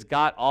 He has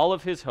got all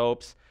of his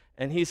hopes,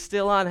 and he's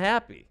still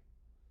unhappy.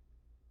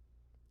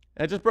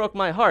 And it just broke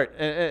my heart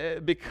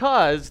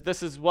because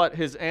this is what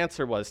his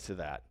answer was to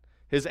that.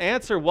 His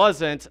answer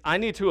wasn't, I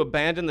need to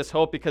abandon this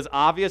hope because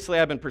obviously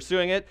I've been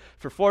pursuing it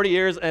for 40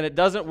 years and it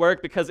doesn't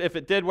work, because if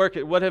it did work,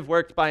 it would have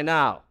worked by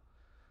now.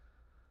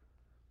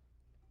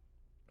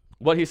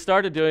 What he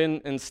started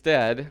doing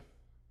instead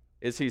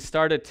is he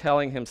started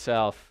telling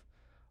himself,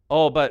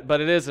 oh, but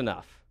it is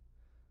enough.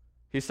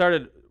 He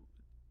started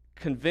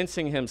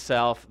convincing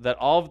himself that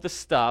all of the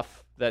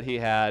stuff that he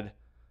had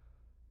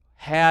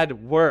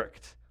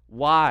worked.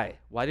 Why?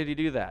 Why did he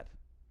do that?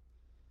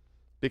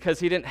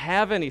 Because he didn't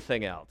have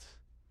anything else.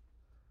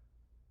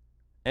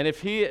 And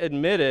if he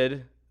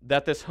admitted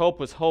that this hope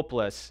was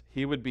hopeless,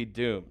 he would be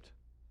doomed.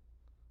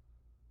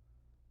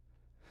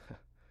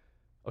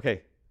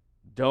 Okay,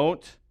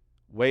 don't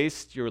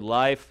waste your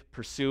life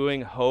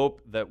pursuing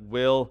hope that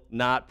will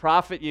not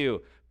profit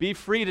you. Be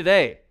free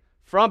today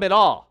from it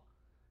all.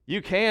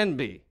 You can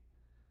be.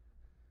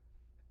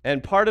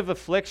 And part of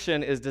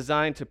affliction is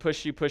designed to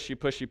push you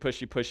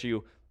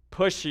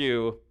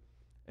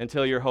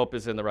until your hope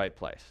is in the right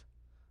place.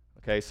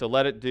 Okay, so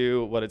let it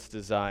do what it's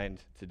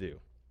designed to do.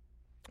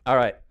 All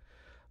right,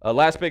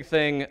 last big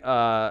thing,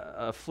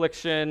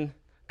 affliction.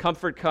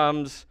 Comfort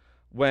comes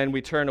when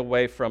we turn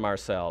away from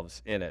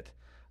ourselves in it.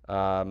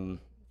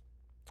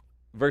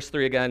 Verse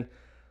 3 again.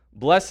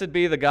 Blessed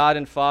be the God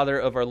and Father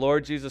of our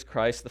Lord Jesus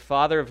Christ, the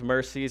Father of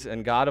mercies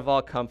and God of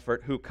all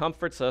comfort, who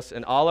comforts us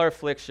in all our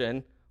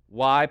affliction.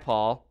 Why,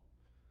 Paul?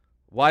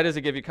 Why does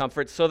he give you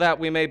comfort? So that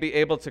we may be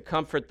able to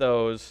comfort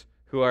those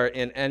who are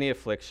in any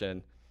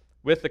affliction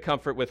with the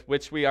comfort with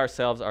which we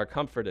ourselves are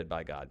comforted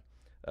by God.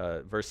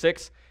 Verse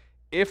 6,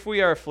 if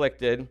we are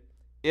afflicted,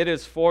 it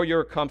is for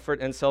your comfort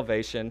and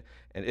salvation,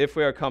 and if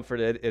we are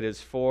comforted, it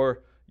is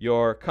for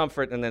your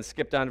comfort. And then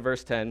skip down to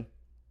verse 10.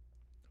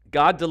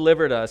 God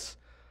delivered us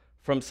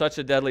from such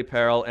a deadly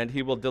peril, and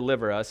he will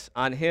deliver us.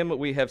 On him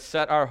we have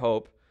set our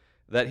hope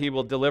that he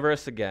will deliver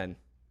us again.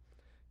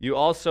 You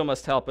also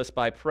must help us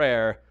by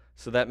prayer,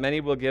 so that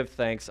many will give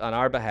thanks on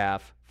our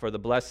behalf for the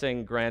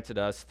blessing granted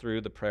us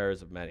through the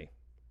prayers of many.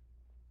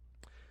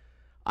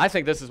 I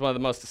think this is one of the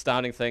most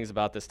astounding things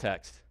about this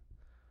text.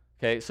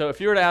 Okay, so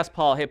if you were to ask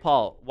Paul, hey,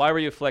 Paul, why were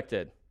you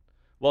afflicted?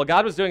 Well,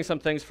 God was doing some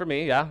things for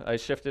me, yeah. I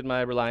shifted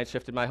my reliance,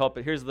 shifted my hope,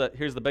 but here's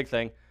the big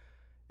thing.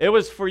 It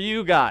was for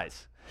you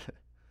guys.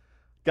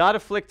 God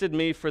afflicted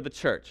me for the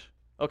church.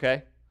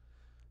 Okay,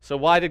 so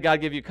why did God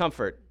give you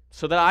comfort?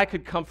 So that I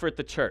could comfort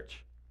the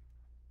church.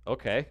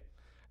 Okay,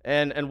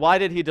 and why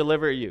did he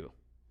deliver you?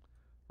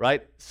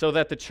 Right, so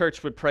that the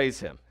church would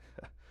praise him.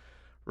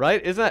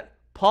 Right, isn't that,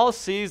 Paul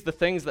sees the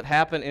things that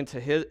happen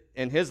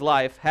in his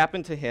life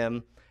happen to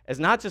him as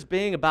not just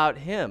being about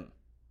him.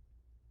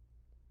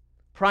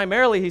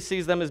 Primarily, he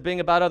sees them as being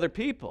about other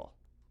people.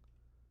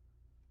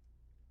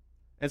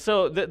 And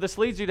so this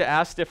leads you to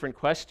ask different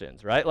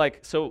questions, right? Like,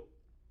 so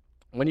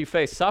when you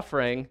face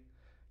suffering,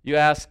 you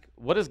ask,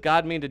 what does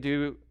God mean to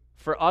do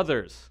for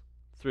others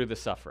through the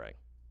suffering?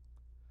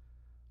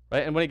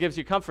 Right? And when he gives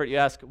you comfort, you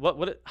ask,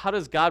 how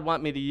does God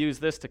want me to use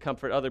this to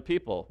comfort other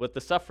people with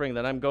the suffering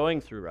that I'm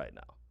going through right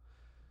now?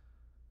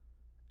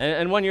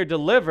 And when you're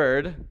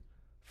delivered,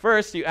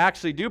 first, you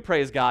actually do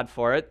praise God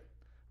for it,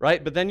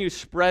 right? But then you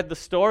spread the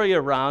story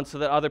around so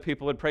that other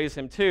people would praise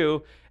him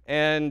too.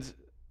 And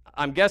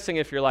I'm guessing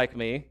if you're like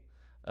me,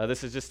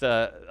 this is just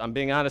I'm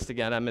being honest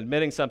again, I'm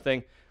admitting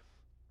something.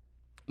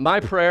 My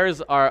prayers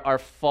are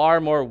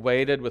far more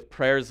weighted with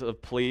prayers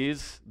of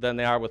please than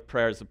they are with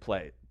prayers of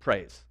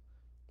praise,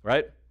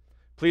 right?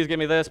 Please give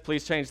me this,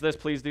 please change this,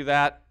 please do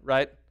that,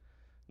 right?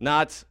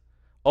 Not,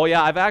 oh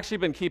yeah, I've actually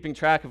been keeping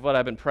track of what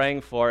I've been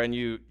praying for, and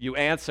you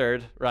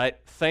answered, right?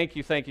 Thank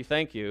you, thank you,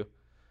 thank you,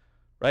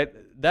 right?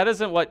 That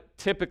isn't what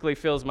typically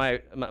fills my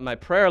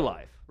prayer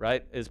life,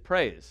 right, is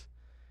praise.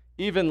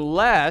 Even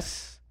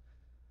less,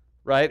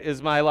 right,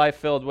 is my life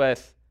filled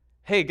with,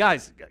 hey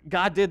guys,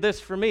 God did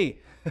this for me,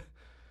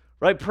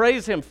 right?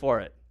 Praise him for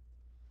it.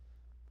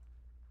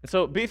 And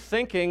so be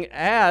thinking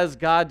as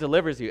God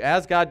delivers you,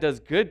 as God does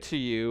good to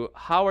you,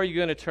 how are you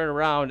going to turn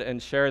around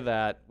and share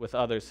that with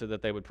others so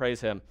that they would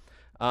praise him?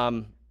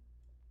 Another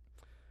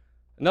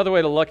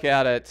way to look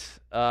at it,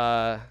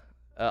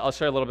 I'll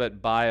share a little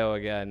bit bio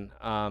again.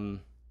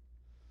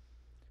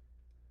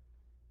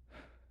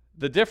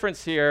 The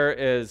difference here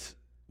is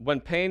when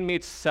pain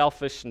meets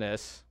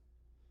selfishness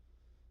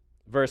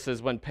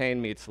versus when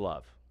pain meets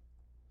love.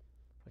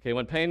 Okay,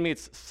 when pain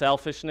meets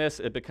selfishness,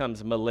 it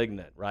becomes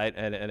malignant, right?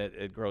 And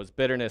it grows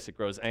bitterness, it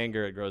grows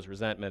anger, it grows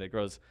resentment, it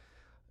grows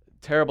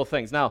terrible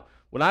things. Now,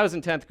 when I was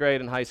in 10th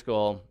grade in high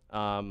school,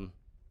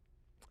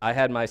 I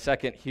had my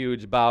second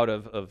huge bout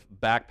of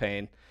back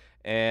pain.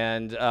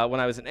 And when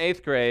I was in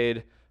 8th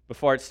grade,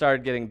 before it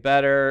started getting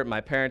better,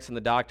 my parents and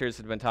the doctors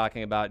had been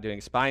talking about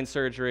doing spine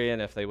surgery, and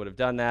if they would have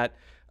done that,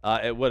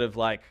 it would have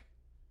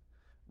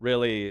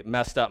really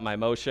messed up my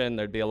motion.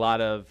 There'd be a lot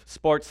of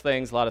sports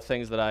things, a lot of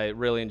things that I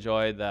really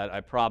enjoyed that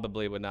I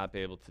probably would not be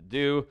able to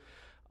do.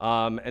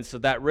 And so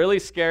that really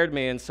scared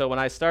me. And so when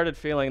I started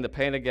feeling the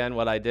pain again,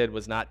 what I did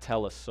was not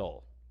tell a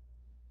soul.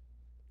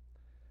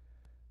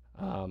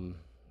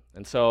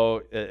 And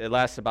so it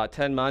lasted about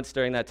 10 months.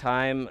 During that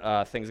time,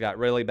 things got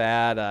really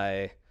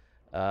bad.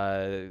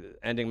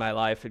 Ending my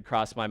life had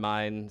crossed my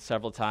mind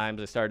several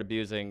times. I started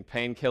abusing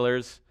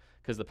painkillers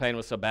because the pain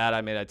was so bad.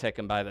 I'd take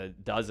them by the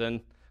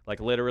dozen.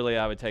 Literally,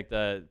 I would take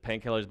the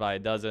painkillers by a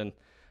dozen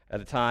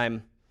at a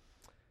time.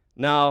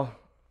 Now,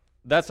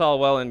 that's all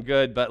well and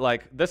good, but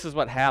this is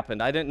what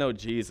happened. I didn't know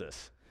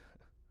Jesus.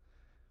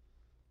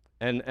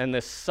 And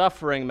this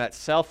suffering met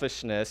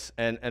selfishness,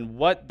 and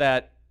what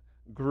that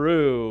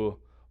grew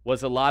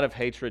was a lot of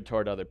hatred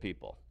toward other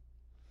people.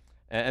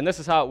 And this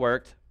is how it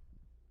worked.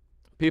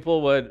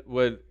 People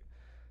would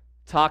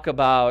talk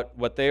about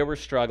what they were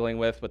struggling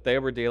with, what they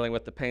were dealing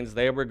with, the pains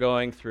they were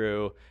going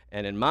through,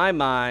 and in my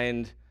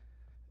mind,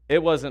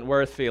 it wasn't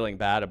worth feeling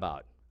bad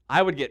about.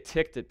 I would get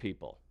ticked at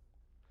people,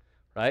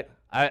 right?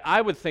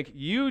 I would think,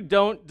 you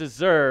don't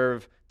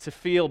deserve to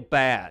feel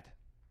bad.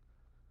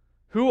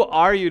 Who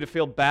are you to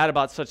feel bad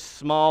about such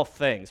small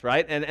things,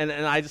 right? And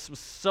I just was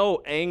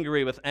so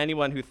angry with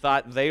anyone who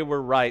thought they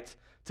were right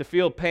to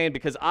feel pain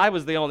because I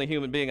was the only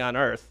human being on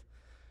earth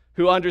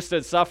who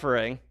understood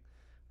suffering,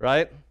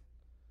 right?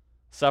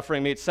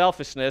 Suffering meets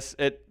selfishness.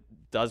 It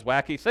does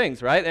wacky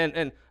things, right?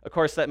 And of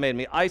course, that made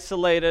me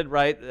isolated,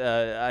 right?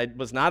 I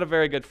was not a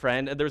very good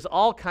friend. And there's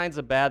all kinds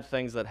of bad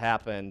things that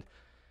happened.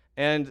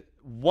 And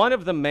one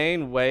of the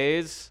main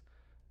ways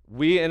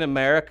we in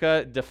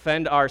America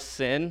defend our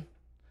sin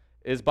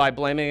is by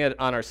blaming it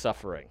on our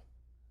suffering.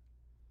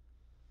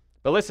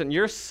 But listen,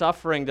 your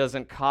suffering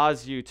doesn't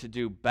cause you to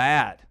do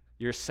bad.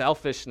 Your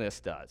selfishness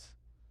does.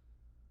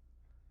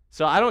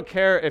 So I don't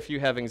care if you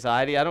have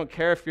anxiety. I don't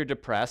care if you're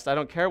depressed. I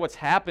don't care what's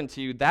happened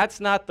to you. That's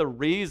not the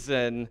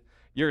reason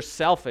you're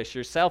selfish.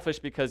 You're selfish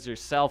because you're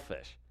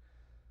selfish.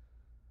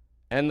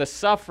 And the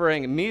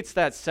suffering meets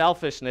that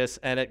selfishness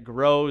and it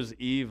grows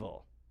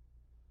evil.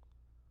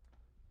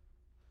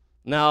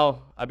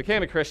 Now, I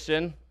became a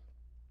Christian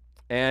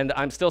and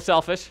I'm still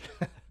selfish,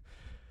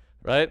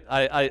 right?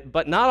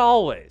 But not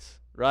always,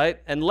 right?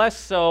 And less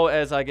so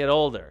as I get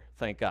older,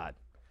 thank God,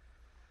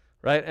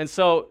 right? And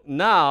so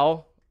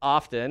now,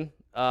 often,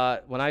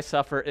 when I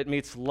suffer, it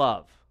meets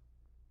love.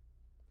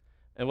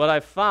 And what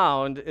I've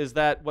found is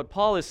that what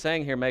Paul is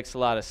saying here makes a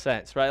lot of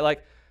sense, right?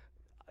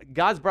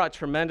 God's brought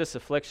tremendous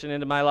affliction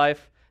into my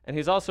life, and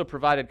he's also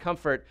provided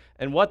comfort.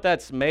 And what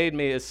that's made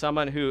me is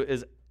someone who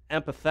is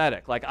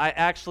empathetic. I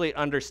actually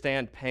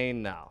understand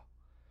pain now.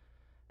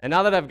 And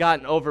now that I've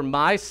gotten over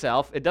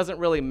myself, it doesn't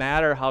really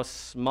matter how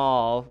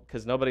small,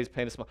 because nobody's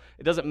pain is small.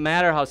 It doesn't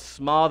matter how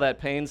small that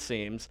pain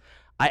seems.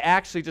 I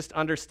actually just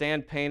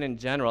understand pain in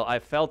general. I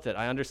felt it.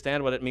 I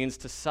understand what it means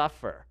to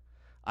suffer.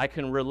 I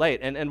can relate.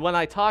 And when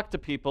I talk to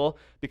people,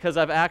 because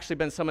I've actually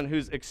been someone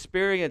who's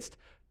experienced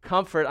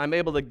comfort, I'm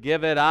able to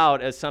give it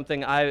out as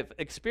something I've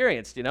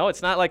experienced.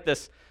 It's not like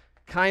this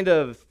kind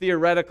of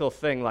theoretical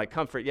thing like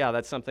comfort. Yeah,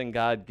 that's something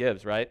God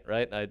gives, right?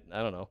 I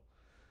don't know.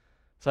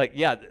 It's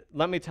yeah,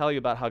 let me tell you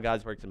about how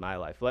God's worked in my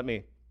life. Let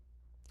me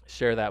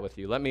share that with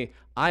you.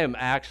 I am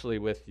actually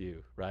with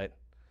you, right?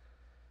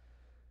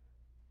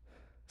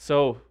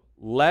 So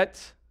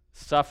let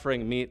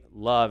suffering meet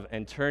love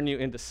and turn you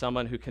into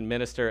someone who can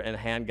minister and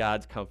hand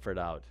God's comfort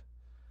out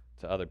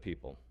to other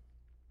people.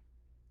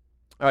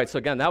 All right, so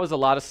again, that was a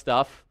lot of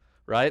stuff,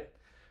 right?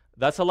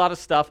 That's a lot of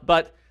stuff,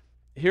 but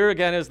here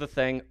again is the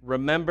thing.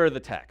 Remember the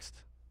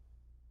text,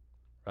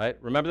 right?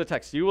 Remember the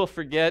text. You will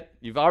forget.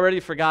 You've already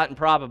forgotten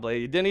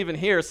probably. You didn't even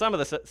hear some of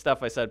the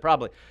stuff I said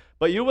probably,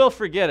 but you will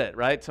forget it,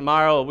 right?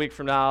 Tomorrow, a week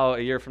from now, a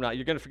year from now,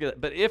 you're going to forget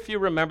it. But if you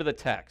remember the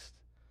text,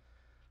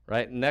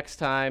 right? Next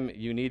time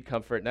you need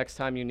comfort, next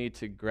time you need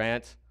to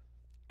grant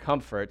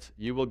comfort,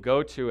 you will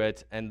go to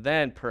it, and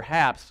then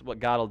perhaps what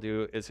God will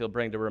do is he'll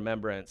bring to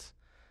remembrance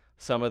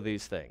some of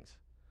these things.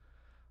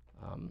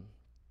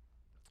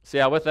 So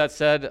yeah, with that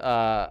said,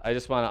 I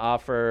just want to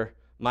offer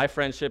my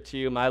friendship to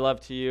you, my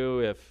love to you.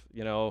 If,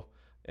 in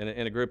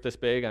a group this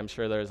big, I'm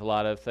sure there's a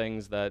lot of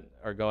things that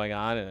are going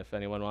on, and if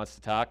anyone wants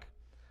to talk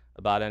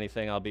about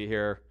anything, I'll be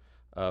here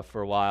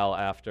for a while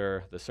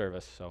after the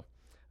service. So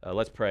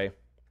let's pray.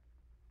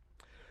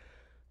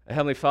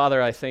 Heavenly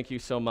Father, I thank you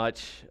so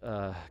much,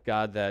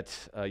 God, that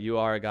you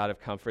are a God of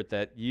comfort,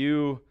 that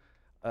you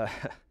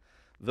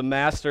the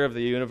master of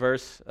the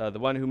universe, the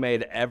one who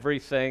made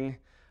everything,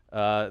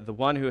 the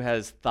one who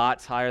has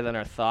thoughts higher than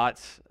our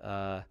thoughts,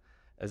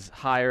 as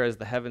higher as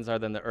the heavens are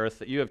than the earth,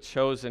 that you have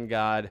chosen,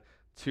 God,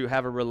 to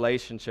have a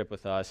relationship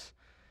with us,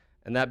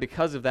 and that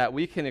because of that,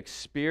 we can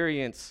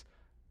experience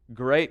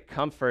great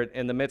comfort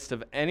in the midst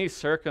of any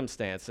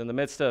circumstance, in the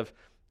midst of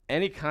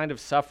any kind of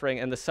suffering,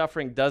 and the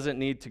suffering doesn't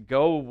need to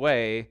go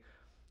away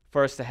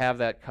for us to have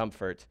that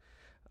comfort.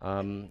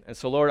 And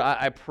so, Lord,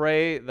 I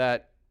pray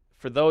that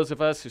for those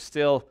of us who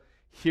still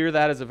hear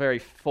that as a very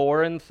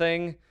foreign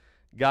thing,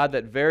 God,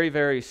 that very,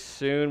 very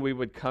soon we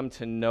would come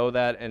to know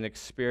that and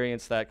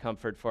experience that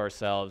comfort for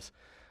ourselves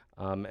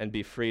and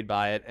be freed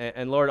by it.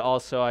 And Lord,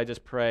 also, I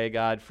just pray,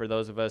 God, for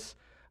those of us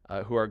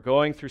who are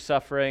going through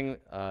suffering,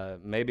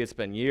 maybe it's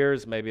been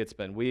years, maybe it's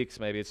been weeks,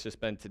 maybe it's just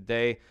been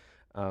today.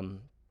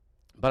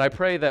 But I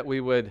pray that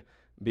we would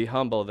be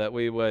humble, that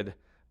we would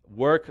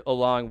work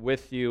along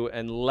with you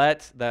and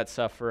let that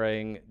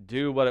suffering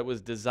do what it was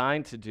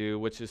designed to do,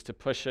 which is to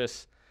push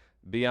us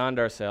beyond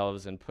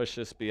ourselves and push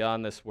us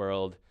beyond this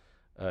world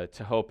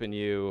to hope in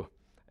you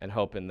and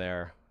hope in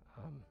there.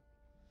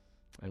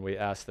 And we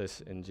ask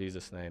this in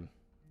Jesus' name.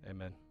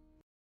 Amen.